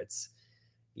last year. It's,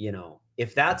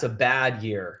 if that's a bad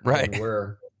year, right,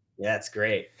 that's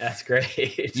great. That's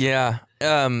great. Yeah.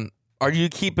 Are you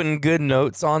keeping good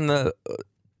notes on the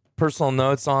personal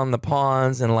notes on the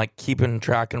ponds and like keeping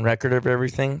track and record of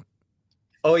everything?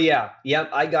 Oh yeah.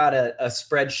 Yep. I got a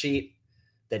spreadsheet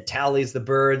that tallies the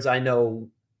birds. I know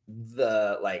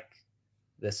the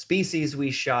species we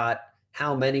shot,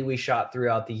 how many we shot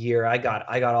throughout the year. I got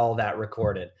all that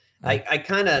recorded. I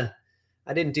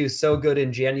didn't do so good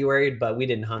in January, but we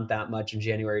didn't hunt that much in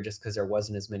January just because there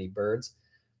wasn't as many birds.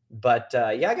 But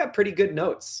I got pretty good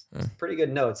notes,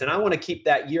 And I want to keep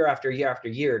that year after year after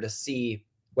year to see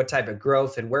what type of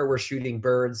growth and where we're shooting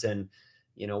birds and,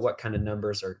 what kind of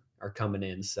numbers are coming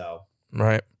in. So,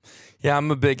 right. Yeah.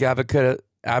 I'm a big advocate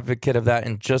of that,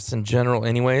 and just in general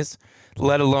anyways,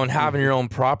 let alone having your own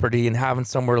property and having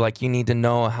somewhere like you need to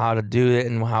know how to do it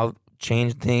and how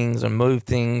change things or move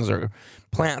things or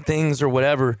plant things or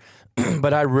whatever.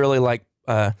 But I really like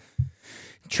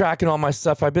tracking all my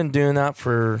stuff. I've been doing that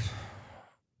for,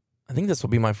 I think this will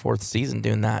be my 4th season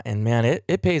doing that. And man,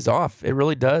 it pays off. It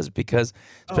really does, because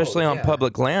especially on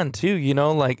public land too,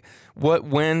 like what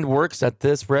wind works at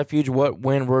this refuge, what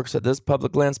wind works at this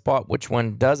public land spot, which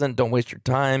one doesn't. Don't waste your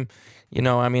time.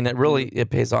 I mean, it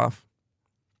pays off.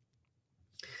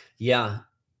 Yeah.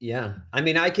 Yeah. I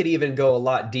mean, I could even go a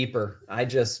lot deeper. I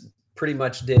just pretty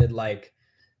much did like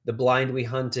the blind we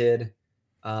hunted,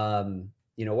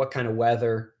 what kind of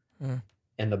weather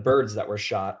and the birds that were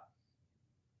shot.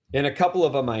 And a couple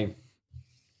of them,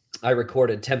 I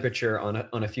recorded temperature on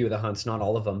a few of the hunts, not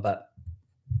all of them, but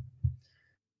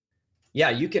yeah,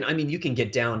 you can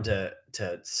get down to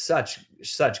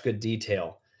such good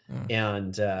detail.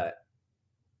 And,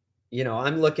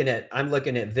 I'm looking at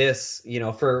this,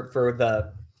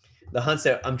 for the hunts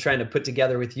that I'm trying to put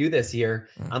together with you this year.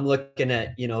 I'm looking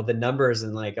at, the numbers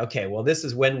and like, okay, well, this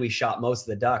is when we shot most of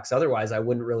the ducks. Otherwise I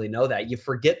wouldn't really know that. You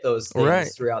forget those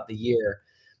things throughout the year,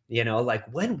 like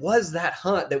when was that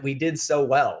hunt that we did so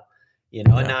well, and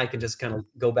now I can just kind of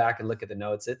go back and look at the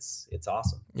notes. It's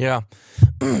awesome. Yeah.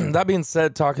 That being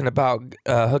said, talking about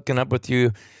hooking up with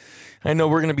you, I know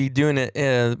we're going to be doing it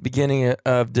in the beginning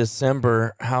of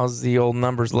December. How's the old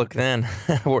numbers look then?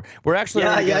 we're actually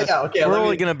Okay, we're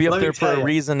only going to be up there for a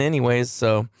reason anyways.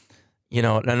 So,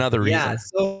 another reason. Yeah.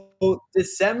 So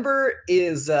December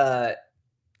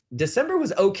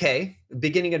was okay.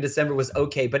 Beginning of December was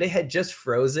okay, but it had just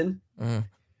frozen.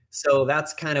 So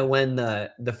that's kind of when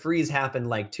the freeze happened,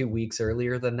 like 2 weeks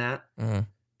earlier than that.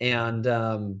 And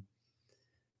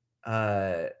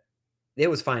it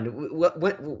was fine.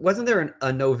 Wasn't there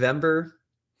a November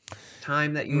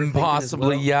time that you were thinking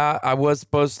possibly? As well? Yeah, I was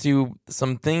supposed to.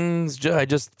 Some things I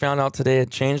just found out today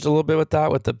had changed a little bit with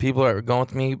the people that were going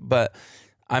with me, but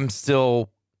I'm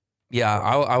still. Yeah,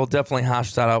 I will definitely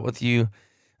hash that out with you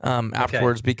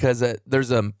afterwards, because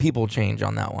there's a people change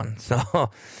on that one. So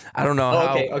I don't know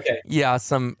how. Okay. Yeah,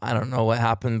 I don't know what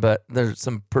happened, but there's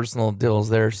some personal deals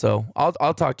there. So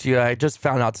I'll talk to you. I just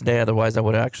found out today. Otherwise, I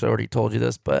would have actually already told you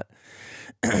this, but.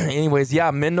 Anyways, yeah,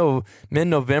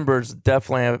 mid-November is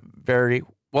definitely a very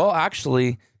well.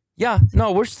 Actually, yeah,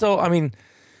 no, we're still. I mean,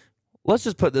 let's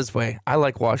just put it this way: I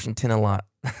like Washington a lot,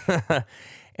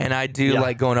 and I do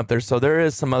like going up there. So there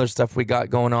is some other stuff we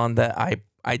got going on that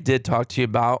I did talk to you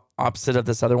about, opposite of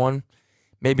this other one.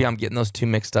 Maybe I'm getting those two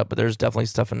mixed up, but there's definitely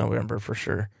stuff in November for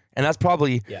sure, and that's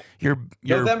probably your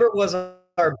November was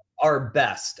our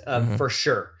best for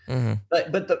sure.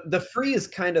 But the freeze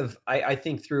kind of I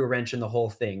think threw a wrench in the whole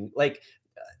thing. Like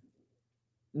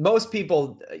most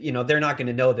people, they're not going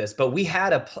to know this, but we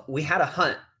had a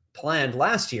hunt planned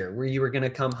last year where you were going to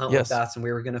come hunt with us and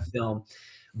we were going to film,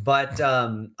 but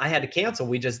I had to cancel.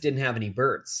 We just didn't have any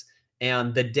birds.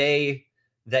 And the day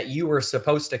that you were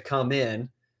supposed to come in,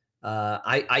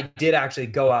 I did actually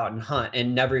go out and hunt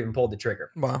and never even pulled the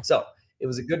trigger. Wow. So it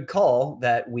was a good call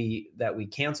that we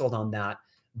canceled on that.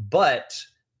 But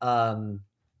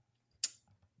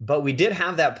we did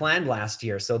have that planned last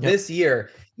year. So this year,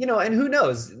 and who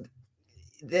knows,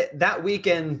 that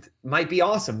weekend might be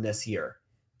awesome this year.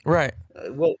 Right.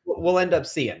 We'll end up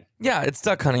seeing. Yeah, it's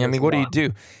duck hunting. I mean, what do you do?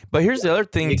 But here's the other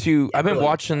thing too. I've been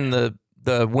watching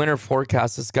the winter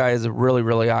forecast. This guy is really,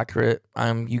 really accurate.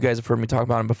 You guys have heard me talk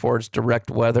about him before. It's Direct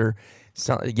Weather. He's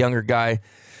a younger guy.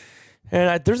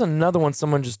 And there's another one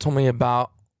someone just told me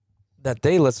about that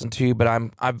they listen to, but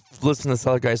I've listened to this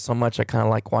other guy so much I kind of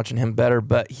like watching him better.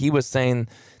 But he was saying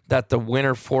that the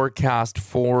winter forecast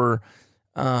for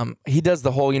he does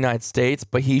the whole United States,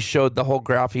 but he showed the whole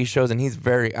graph he shows, and he's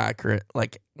very accurate,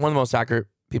 like one of the most accurate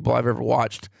people I've ever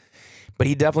watched. But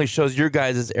he definitely shows your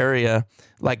guys' area,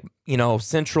 like,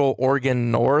 Central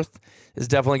Oregon North is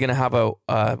definitely going to have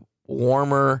a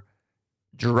warmer,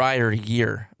 drier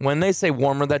year. When they say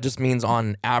warmer, that just means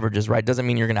on averages, right? Doesn't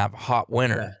mean you're going to have a hot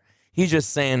winter. Yeah. He's just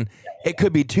saying it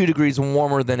could be 2 degrees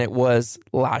warmer than it was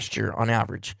last year on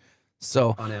average.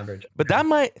 So on average. But that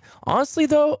might, honestly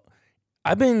though,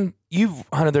 you've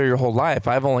hunted there your whole life.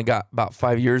 I've only got about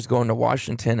 5 years going to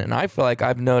Washington, and I feel like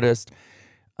I've noticed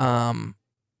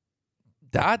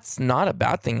that's not a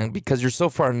bad thing because you're so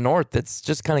far north. It's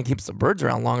just kind of keeps the birds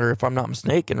around longer, if I'm not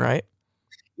mistaken, right?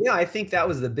 Yeah, I think that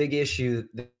was the big issue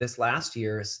this last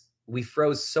year. Is we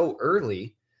froze so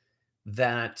early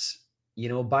that,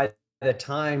 by the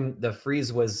time the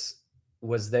freeze was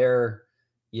there,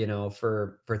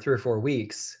 for 3 or 4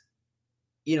 weeks,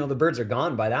 the birds are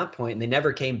gone by that point, and they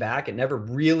never came back. It never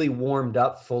really warmed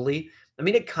up fully. I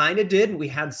mean, it kind of did. We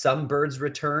had some birds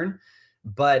return,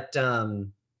 but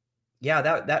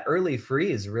that early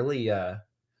freeze really, I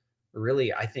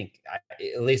think,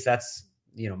 at least that's,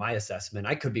 my assessment.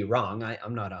 I could be wrong.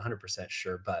 I'm not 100%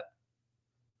 sure, but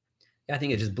I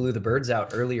think it just blew the birds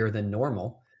out earlier than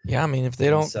normal. Yeah, I mean, if they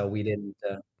don't, so we didn't.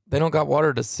 They don't got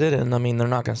water to sit in. I mean, they're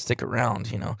not going to stick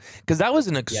around, because that was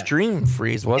an extreme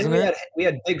freeze, wasn't it? We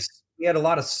had a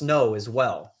lot of snow as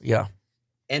well. Yeah.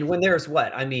 And when there's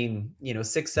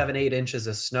 6, 7, 8 inches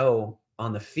of snow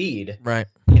on the feed, right?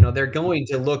 They're going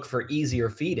to look for easier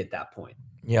feed at that point.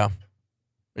 Yeah,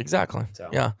 exactly. So.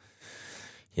 Yeah.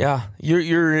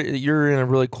 You're in a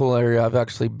really cool area. I've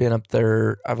actually been up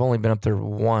there. I've only been up there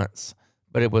once,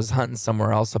 but it was hunting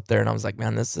somewhere else up there, and I was like,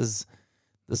 man, this is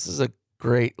a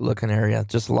great looking area.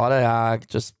 Just a lot of ag,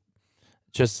 just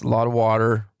a lot of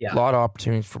water, a lot of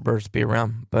opportunities for birds to be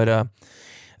around. But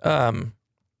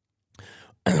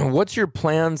what's your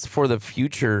plans for the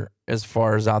future as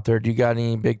far as out there? Do you got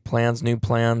any big plans, new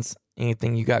plans,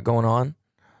 anything you got going on?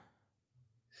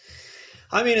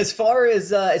 I mean, as far as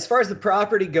the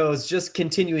property goes, just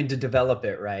continuing to develop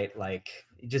it, right? Like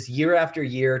just year after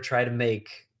year, try to make,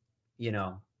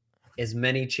 as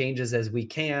many changes as we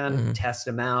can, test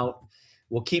them out.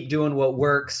 We'll keep doing what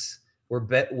works.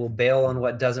 We'll bail on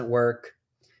what doesn't work.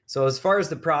 So as far as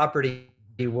the property,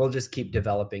 we'll just keep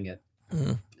developing it.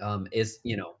 Is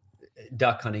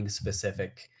duck hunting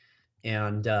specific,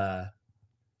 and that's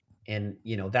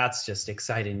just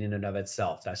exciting in and of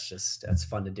itself. That's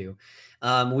fun to do.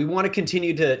 We want to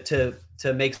continue to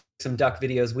make some duck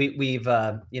videos.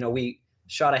 We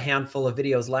shot a handful of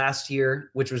videos last year,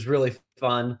 which was really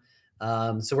fun.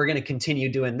 So we're going to continue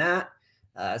doing that.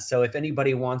 So if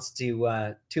anybody wants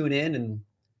to tune in and,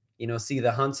 see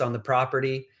the hunts on the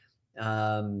property,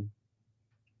 then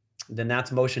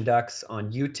that's Motion Ducks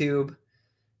on YouTube.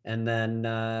 And then,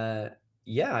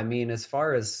 I mean, as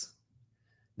far as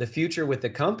the future with the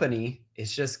company,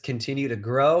 it's just continue to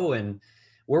grow, and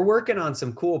we're working on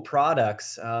some cool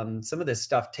products. Some of this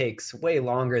stuff takes way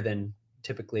longer than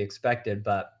typically expected,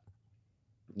 but,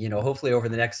 hopefully over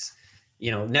the next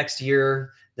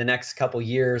year, the next couple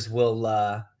years,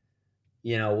 we'll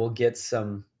get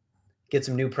some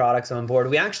new products on board.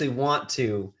 We actually want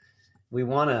to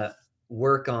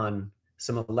work on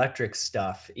some electric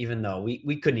stuff, even though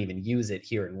we couldn't even use it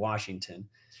here in Washington.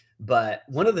 But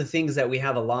one of the things that we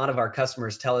have a lot of our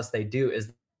customers tell us they do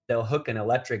is they'll hook an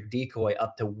electric decoy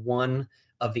up to one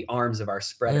of the arms of our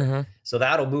spreader. So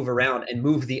that'll move around and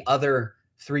move the other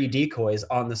 3 decoys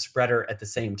on the spreader at the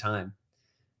same time.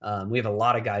 We have a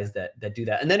lot of guys that do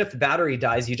that. And then if the battery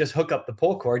dies, you just hook up the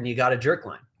pull cord and you got a jerk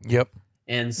line. Yep.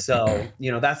 And so,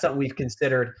 that's something we've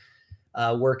considered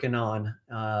working on,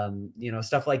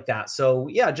 stuff like that. So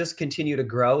just continue to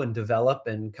grow and develop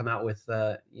and come out with,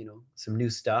 some new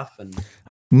stuff. And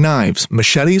knives,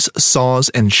 machetes, saws,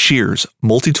 and shears,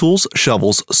 multi-tools,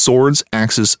 shovels, swords,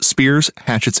 axes, spears,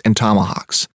 hatchets, and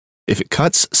tomahawks. If it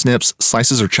cuts, snips,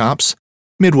 slices, or chops,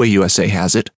 Midway USA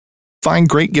has it. Find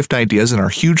great gift ideas in our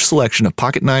huge selection of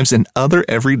pocket knives and other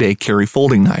everyday carry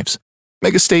folding knives.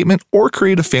 Make a statement or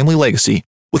create a family legacy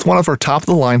with one of our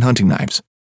top-of-the-line hunting knives.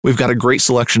 We've got a great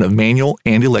selection of manual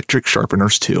and electric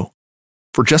sharpeners too.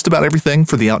 For just about everything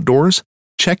for the outdoors,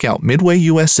 check out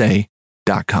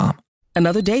MidwayUSA.com.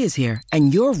 Another day is here,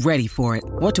 and you're ready for it.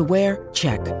 What to wear?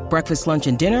 Check. Breakfast, lunch,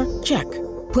 and dinner? Check.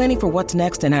 Planning for what's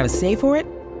next and how to save for it?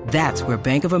 That's where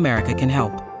Bank of America can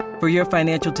help. For your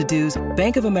financial to-dos,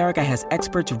 Bank of America has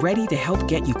experts ready to help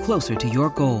get you closer to your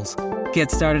goals.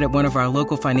 Get started at one of our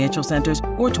local financial centers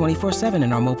or 24/7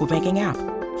 in our mobile banking app.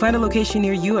 Find a location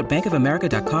near you at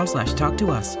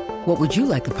bankofamerica.com/talktous. What would you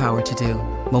like the power to do?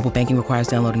 Mobile banking requires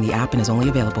downloading the app and is only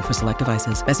available for select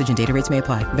devices. Message and data rates may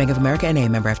apply. Bank of America N.A.,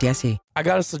 member FDIC. I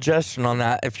got a suggestion on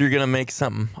that. If you're going to make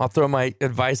something, I'll throw my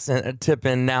advice and a tip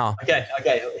in now. Okay.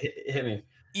 Hit me.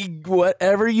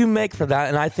 Whatever you make for that,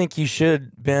 and I think you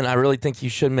should, Ben, I really think you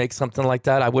should make something like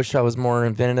that. I wish I was more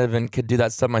inventive and could do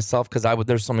that stuff myself, because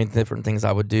there's so many different things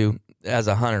I would do as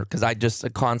a hunter, because I just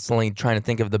constantly trying to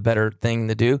think of the better thing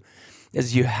to do.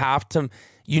 Is you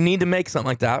need to make something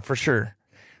like that for sure,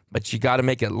 but you got to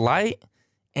make it light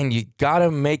and you got to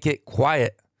make it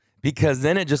quiet, because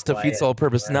then it just defeats the whole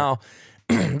purpose. Right. Now,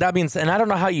 that being said, and I don't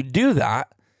know how you do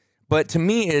that, but to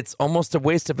me, it's almost a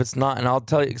waste if it's not. And I'll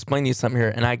explain to you something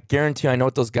here. And I guarantee you, I know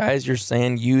what those guys you're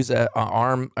saying use a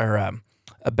arm or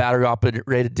a battery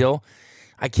operated deal.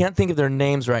 I can't think of their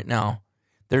names right now.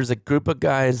 There's a group of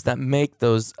guys that make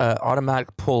those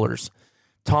automatic pullers.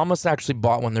 Thomas actually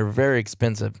bought one. They're very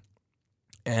expensive.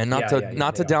 And not to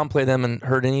downplay them and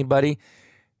hurt anybody,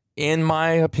 in my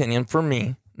opinion, for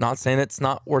me, not saying it's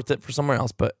not worth it for someone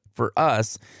else, but for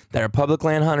us that are public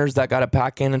land hunters that got to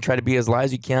pack in and try to be as light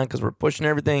as you can, because we're pushing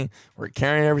everything, we're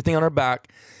carrying everything on our back.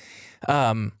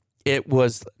 It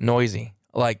was noisy.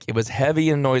 Like, it was heavy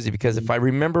and noisy, because if I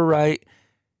remember right,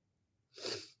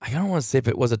 I don't want to say if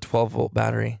it was a 12-volt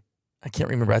battery. I can't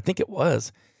remember. I think it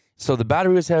was. So the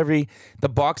battery was heavy. The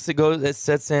box that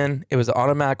sits in, it was an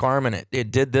automatic arm, and it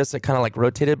did this. It kind of like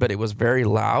rotated, but it was very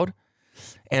loud.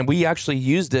 And we actually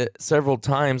used it several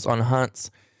times on hunts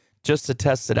just to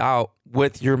test it out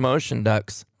with your motion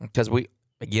ducks, because we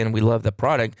love the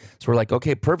product. So we're like,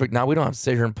 okay, perfect. Now we don't have to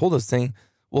sit here and pull this thing.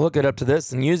 We'll hook it up to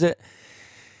this and use it.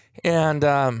 And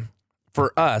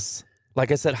for us,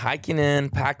 like I said, hiking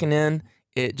in, packing in,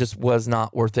 it just was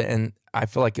not worth it. And I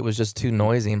feel like it was just too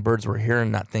noisy, and birds were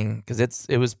hearing that thing, because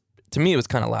it was to me, it was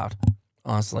kind of loud,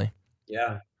 honestly.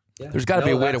 Yeah. There's got to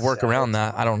be a way to work around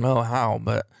that. I don't know how,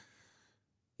 but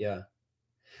yeah.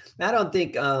 I don't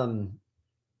think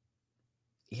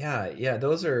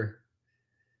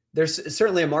there's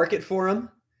certainly a market for them,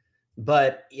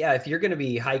 but yeah, if you're going to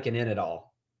be hiking in at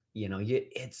all,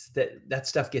 it's that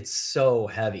stuff gets so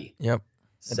heavy. Yep.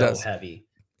 So heavy.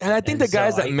 And I think the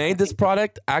guys that made this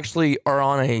product actually are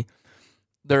on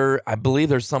I believe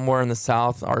they're somewhere in the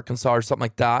South, Arkansas or something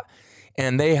like that.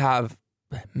 And they have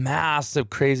massive,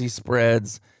 crazy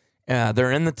spreads.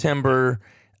 They're in the timber.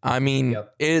 I mean,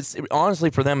 It's honestly,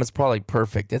 for them, it's probably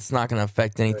perfect. It's not going to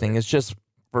affect anything. Right. It's just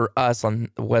for us on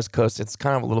the West Coast, it's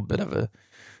kind of a little bit of a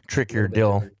trickier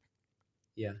deal.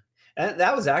 Yeah. And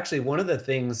that was actually one of the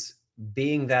things,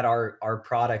 being that our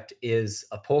product is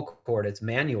a pull cord, it's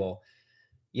manual.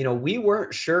 We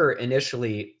weren't sure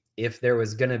initially if there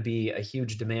was going to be a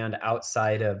huge demand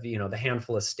outside of, the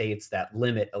handful of states that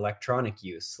limit electronic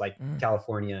use, like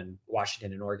California and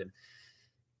Washington and Oregon.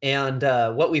 And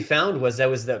what we found was that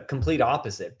was the complete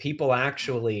opposite. People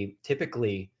actually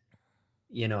typically,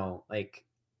 like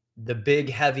the big,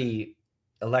 heavy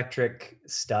electric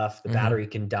stuff, the battery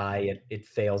can die. It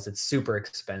fails. It's super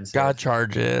expensive. Gotta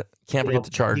charge it. Can't forget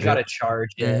to charge it. You gotta charge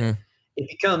it. It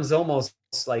becomes almost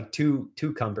like too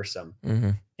cumbersome.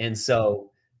 And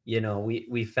so,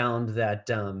 we found that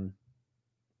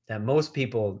that most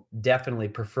people definitely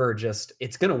prefer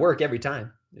it's going to work every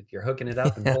time if you're hooking it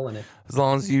up and pulling it. As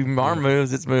long as your arm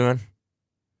moves, it's moving.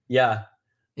 Yeah.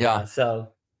 So,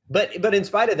 but in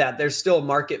spite of that, there's still a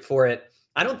market for it.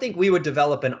 I don't think we would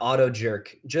develop an auto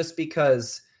jerk just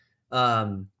because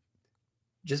those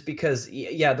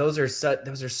are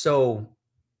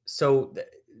so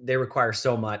they require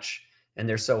so much, and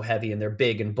they're so heavy and they're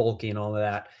big and bulky and all of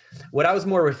that. What I was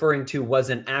more referring to was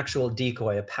an actual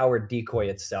decoy, a powered decoy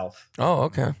itself. Oh,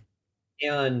 okay.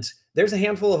 And there's a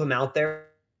handful of them out there.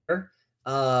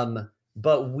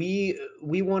 But we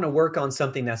want to work on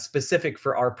something that's specific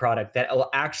for our product that will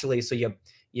actually, so you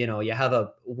have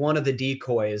one of the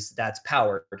decoys that's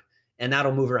powered, and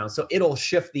that'll move around. So it'll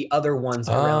shift the other ones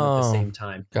around at the same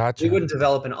time. Gotcha. We wouldn't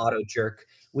develop an auto jerk.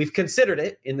 We've considered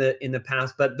it in the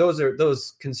past, but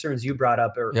those concerns you brought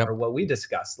up are what we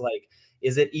discussed. Like,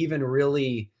 is it even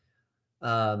really,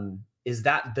 is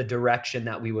that the direction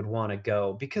that we would want to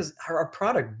go? Because our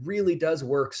product really does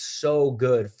work so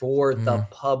good for the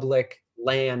public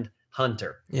land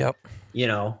hunter. Yep. You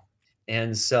know,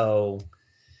 and so,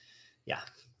 yeah.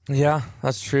 Yeah,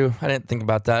 that's true. I didn't think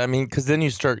about that. I mean, because then you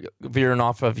start veering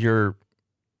off of your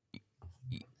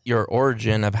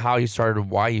origin of how you started,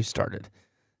 why you started,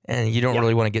 and you don't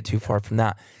really want to get too far from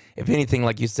that. If anything,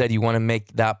 like you said, you want to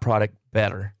make that product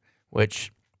better,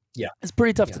 which is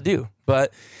pretty tough to do.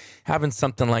 But having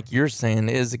something like you're saying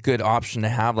is a good option to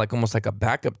have, like almost like a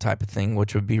backup type of thing,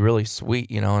 which would be really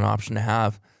sweet, you know, an option to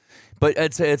have. But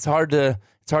it's hard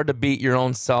to beat your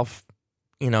own self,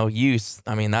 you know, use.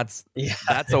 I mean, that's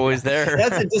always there.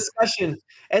 That's a discussion.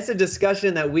 It's a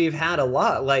discussion that we've had a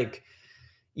lot. Like,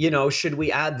 you know, should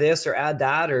we add this or add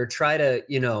that or try to,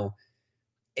 you know,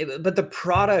 but the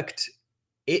product,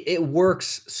 it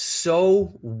works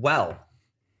so well.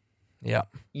 Yeah.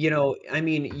 You know, I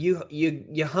mean,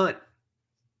 you hunt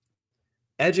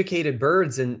educated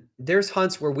birds, and there's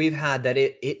hunts where we've had that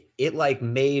it like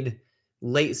made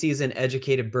late season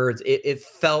educated birds. It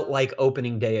felt like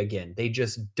opening day again. They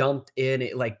just dumped in,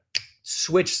 it like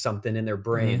switched something in their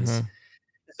brains.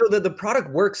 So that the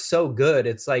product works so good.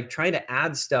 It's like trying to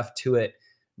add stuff to it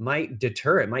might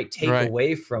deter it, might take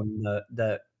away from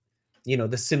the you know,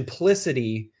 the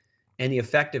simplicity and the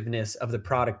effectiveness of the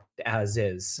product as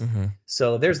is.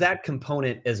 So there's that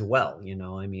component as well. You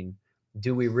know, I mean,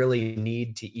 do we really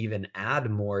need to even add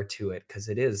more to it? Because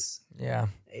it is.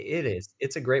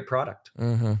 It's a great product.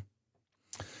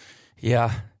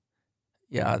 Yeah.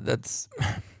 That's,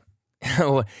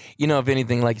 you know, if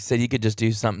anything, like you said, you could just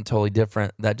do something totally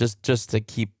different that just to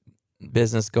keep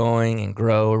business going and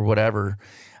grow or whatever.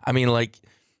 I mean, like,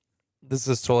 this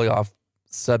is totally off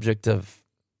subject of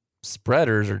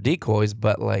spreaders or decoys,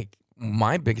 but like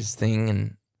my biggest thing,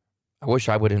 and I wish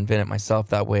I would invent it myself,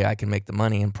 that way I can make the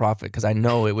money and profit, because I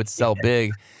know it would sell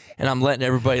big, and I'm letting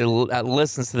everybody that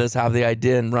listens to this have the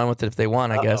idea and run with it if they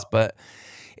want, I guess, but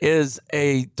is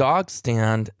a dog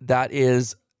stand that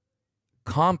is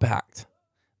compact,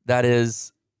 that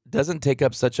doesn't take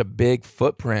up such a big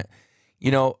footprint.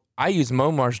 You know, I use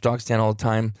Momarsh dog stand all the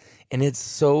time, and it's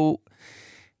so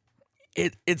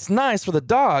it's nice for the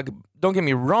dog, don't get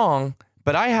me wrong,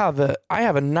 but I have a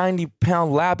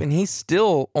 90-pound lab, and he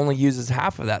still only uses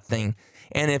half of that thing.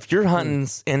 And if you're hunting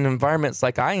in environments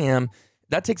like I am,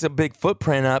 that takes a big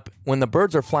footprint up. When the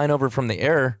birds are flying over from the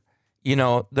air, you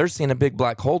know, they're seeing a big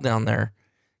black hole down there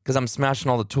because I'm smashing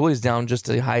all the toolies down just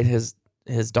to hide his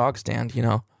dog stand, you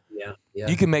know. Yeah.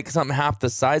 You can make something half the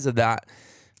size of that.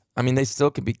 I mean, they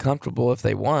still could be comfortable if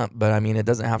they want, but I mean, it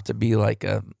doesn't have to be like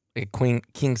a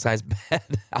king size bed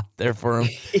out there for him.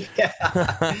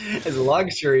 It's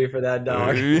luxury for that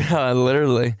dog. Yeah,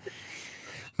 literally.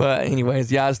 But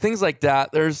anyways, it's things like that.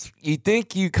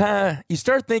 You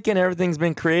start thinking everything's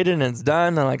been created and it's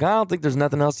done, and like, I don't think there's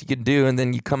nothing else you can do, and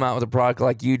then you come out with a product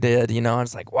like you did, you know, and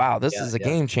it's like, wow, this is a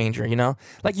game changer, you know.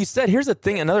 Like you said, here's the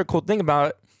thing, another cool thing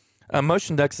about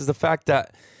Motion Ducks is the fact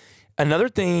that another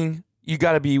thing you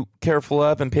got to be careful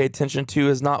of and pay attention to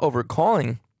is not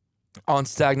overcalling on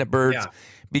stagnant birds,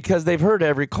 because they've heard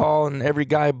every call and every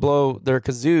guy blow their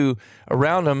kazoo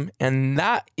around them, and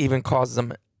that even causes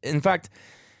them. In fact,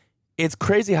 it's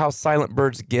crazy how silent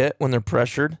birds get when they're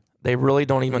pressured. They really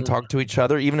don't even talk to each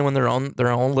other, even when they're on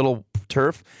their own little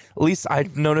turf. At least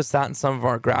I've noticed that in some of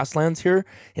our grasslands here,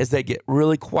 is they get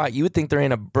really quiet. You would think there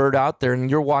ain't a bird out there, and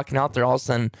you're walking out there, all of a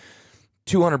sudden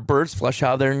 200 birds flush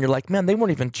out there, and you're like, man, they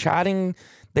weren't even chatting.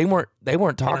 They weren't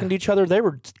talking to each other. They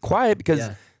were quiet because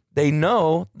they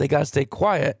know they got to stay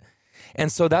quiet. And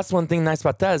so that's one thing nice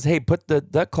about that is, hey, put the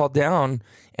duck call down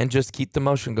and just keep the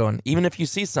motion going. Even if you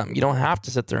see something, you don't have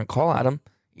to sit there and call at them,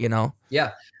 you know?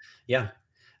 Yeah.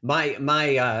 My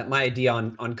idea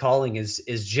on calling is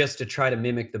just to try to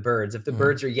mimic the birds. If the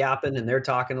birds are yapping and they're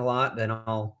talking a lot, then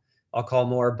I'll call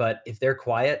more. But if they're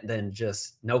quiet, then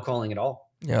just no calling at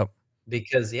all. Yep.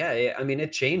 Because I mean,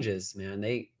 it changes, man.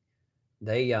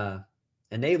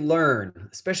 And they learn,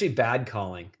 especially bad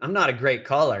calling. I'm not a great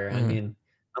caller. I mean,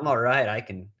 I'm all right. I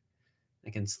can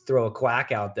throw a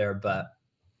quack out there, but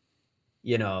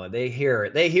you know, they hear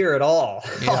it all,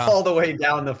 all the way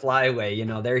down the flyway. You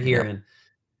know, they're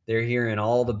hearing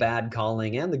all the bad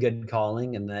calling and the good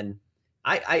calling. And then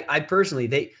I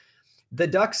personally, the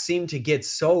ducks seem to get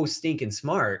so stinking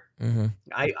smart.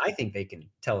 I think they can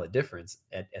tell a difference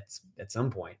at some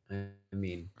point. I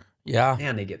mean,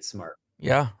 man, they get smart.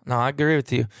 Yeah, no, I agree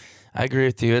with you.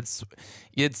 It's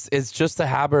just the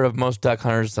habit of most duck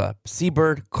hunters.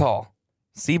 Seabird call.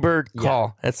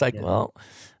 It's like, well,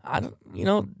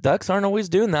 ducks aren't always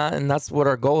doing that, and that's what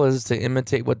our goal is, to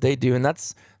imitate what they do, and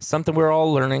that's something we're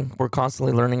all learning. We're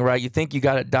constantly learning, right? You think you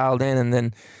got it dialed in, and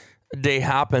then a day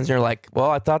happens, and you're like, well,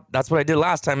 I thought that's what I did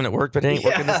last time, and it worked, but it ain't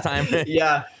working this time.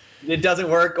 Yeah, it doesn't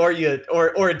work, or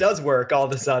it does work all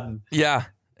of a sudden. Yeah,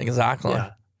 exactly.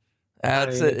 Yeah.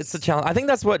 It's a challenge. I think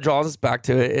that's what draws us back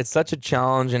to it. It's such a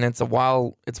challenge, and it's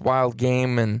wild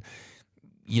game, and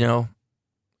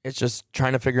it's just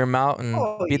trying to figure them out and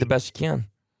be the best you can.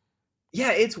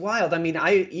 Yeah, it's wild. I mean,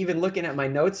 even looking at my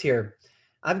notes here,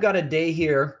 I've got a day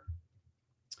here,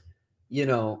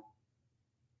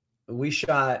 we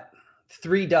shot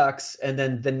 3 ducks, and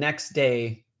then the next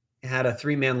day had a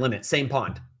 3-man limit, same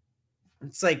pond.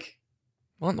 It's like,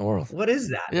 what in the world? What is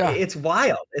that? Yeah. It's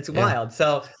wild. It's wild.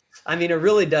 So, I mean, it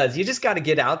really does. You just got to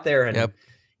get out there, and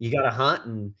you got to hunt,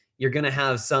 and you're going to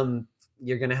have some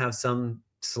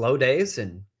slow days,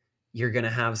 and you're going to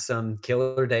have some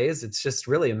killer days. It's just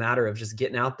really a matter of just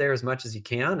getting out there as much as you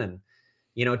can, and,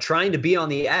 trying to be on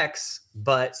the X,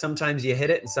 but sometimes you hit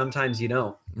it and sometimes you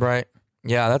don't. Right.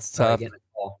 Yeah, that's tough.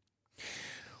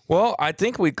 Well, I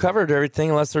think we covered everything,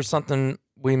 unless there's something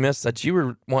we missed that you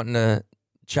were wanting to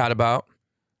chat about.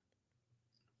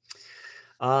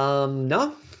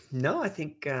 No, I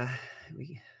think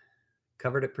we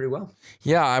covered it pretty well.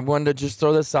 Yeah, I wanted to just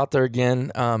throw this out there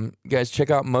again. Guys, check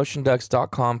out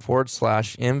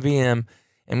motionducks.com/MVM.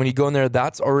 And when you go in there,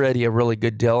 that's already a really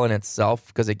good deal in itself,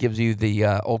 because it gives you the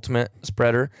ultimate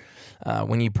spreader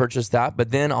when you purchase that.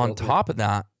 But then on top of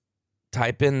that,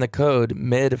 type in the code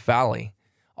MIDVALLEY,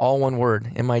 all one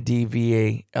word,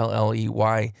 MIDVALLEY,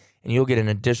 and you'll get an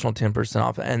additional 10%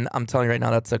 off. And I'm telling you right now,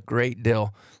 that's a great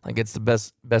deal. Like, it's the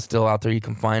best deal out there you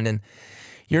can find. And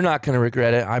you're not going to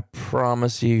regret it. I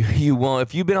promise you, you won't.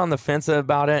 If you've been on the fence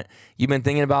about it, you've been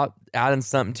thinking about adding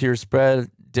something to your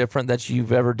spread different that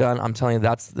you've ever done, I'm telling you,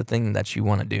 that's the thing that you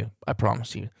want to do. I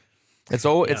promise you. It's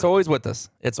always with us.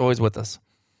 It's always with us.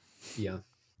 Yeah.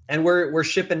 And we're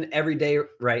shipping every day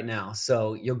right now,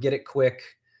 so you'll get it quick.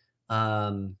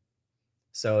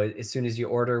 So as soon as you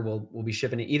order, we'll be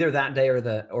shipping it either that day or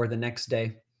the next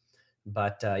day.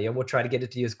 But we'll try to get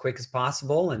it to you as quick as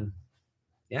possible, and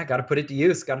got to put it to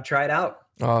use. Got to try it out.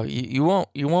 Oh, you won't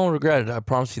regret it. I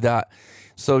promise you that.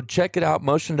 So check it out,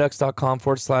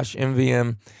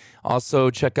 motionducks.com/MVM. Also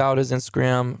check out his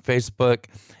Instagram, Facebook,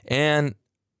 and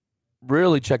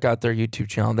really check out their YouTube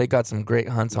channel. They got some great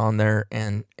hunts on there,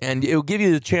 and it'll give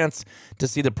you the chance to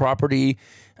see the property.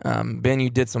 Ben, you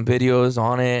did some videos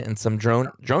on it and some drone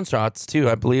shots too,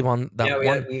 I believe, on that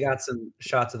one. We got some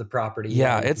shots of the property.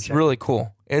 Yeah, it's really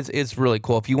cool. It's really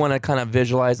cool. If you want to kind of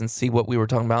visualize and see what we were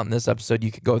talking about in this episode,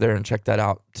 you could go there and check that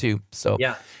out too. So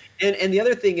yeah. And the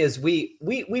other thing is we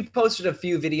posted a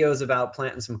few videos about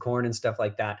planting some corn and stuff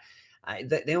like that.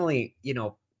 They only,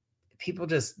 people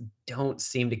just don't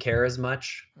seem to care as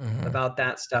much about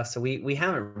that stuff. So we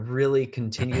haven't really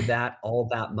continued that all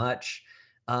that much.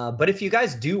 But if you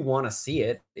guys do want to see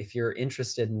it, if you're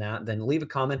interested in that, then leave a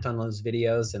comment on those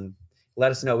videos and let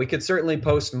us know. We could certainly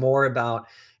post more about,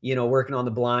 working on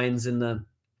the blinds and the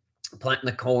planting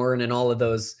the corn and all of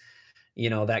those,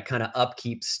 that kind of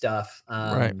upkeep stuff.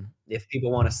 Right. If people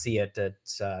want to see it,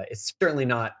 it's certainly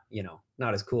not,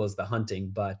 not as cool as the hunting,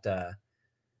 but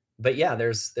yeah,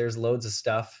 there's loads of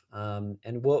stuff.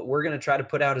 And we're going to try to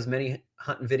put out as many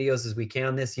hunting videos as we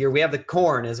can this year. We have the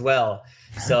corn as well.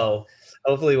 So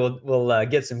hopefully we'll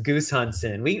get some goose hunts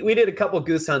in. We did a couple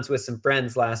goose hunts with some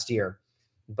friends last year,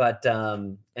 but,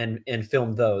 and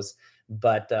filmed those,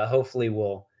 but, hopefully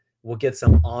we'll get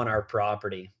some on our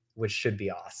property, which should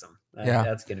be awesome.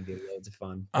 That's going to be loads of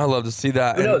fun. I love to see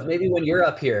that. Who knows? Maybe when you're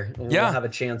up here, we'll have a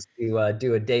chance to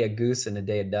do a day of goose and a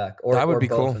day of duck, or that would be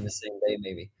both cool in the same day,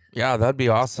 maybe. Yeah, that'd be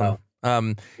awesome.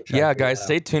 So, guys,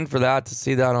 stay tuned for that, to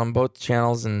see that on both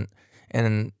channels, and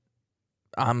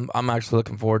I'm actually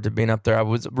looking forward to being up there.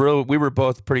 We were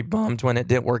both pretty bummed when it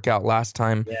didn't work out last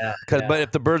time. Yeah. But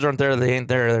if the birds aren't there, they ain't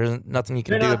there. There's nothing you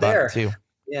can do about it too.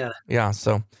 Yeah. Yeah.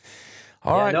 So,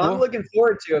 all right. No, I'm looking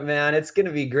forward to it, man. It's going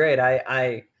to be great.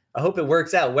 I hope it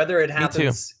works out. Whether it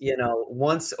happens,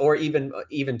 once or even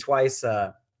twice.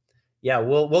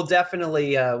 We'll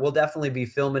definitely be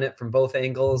filming it from both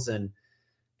angles, and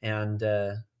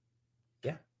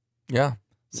yeah,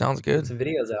 sounds good. Get some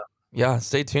videos out. Yeah,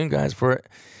 stay tuned, guys, for it.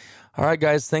 All right,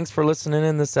 guys, thanks for listening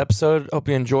in this episode. Hope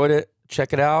you enjoyed it.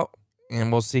 Check it out,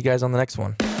 and we'll see you guys on the next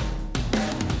one.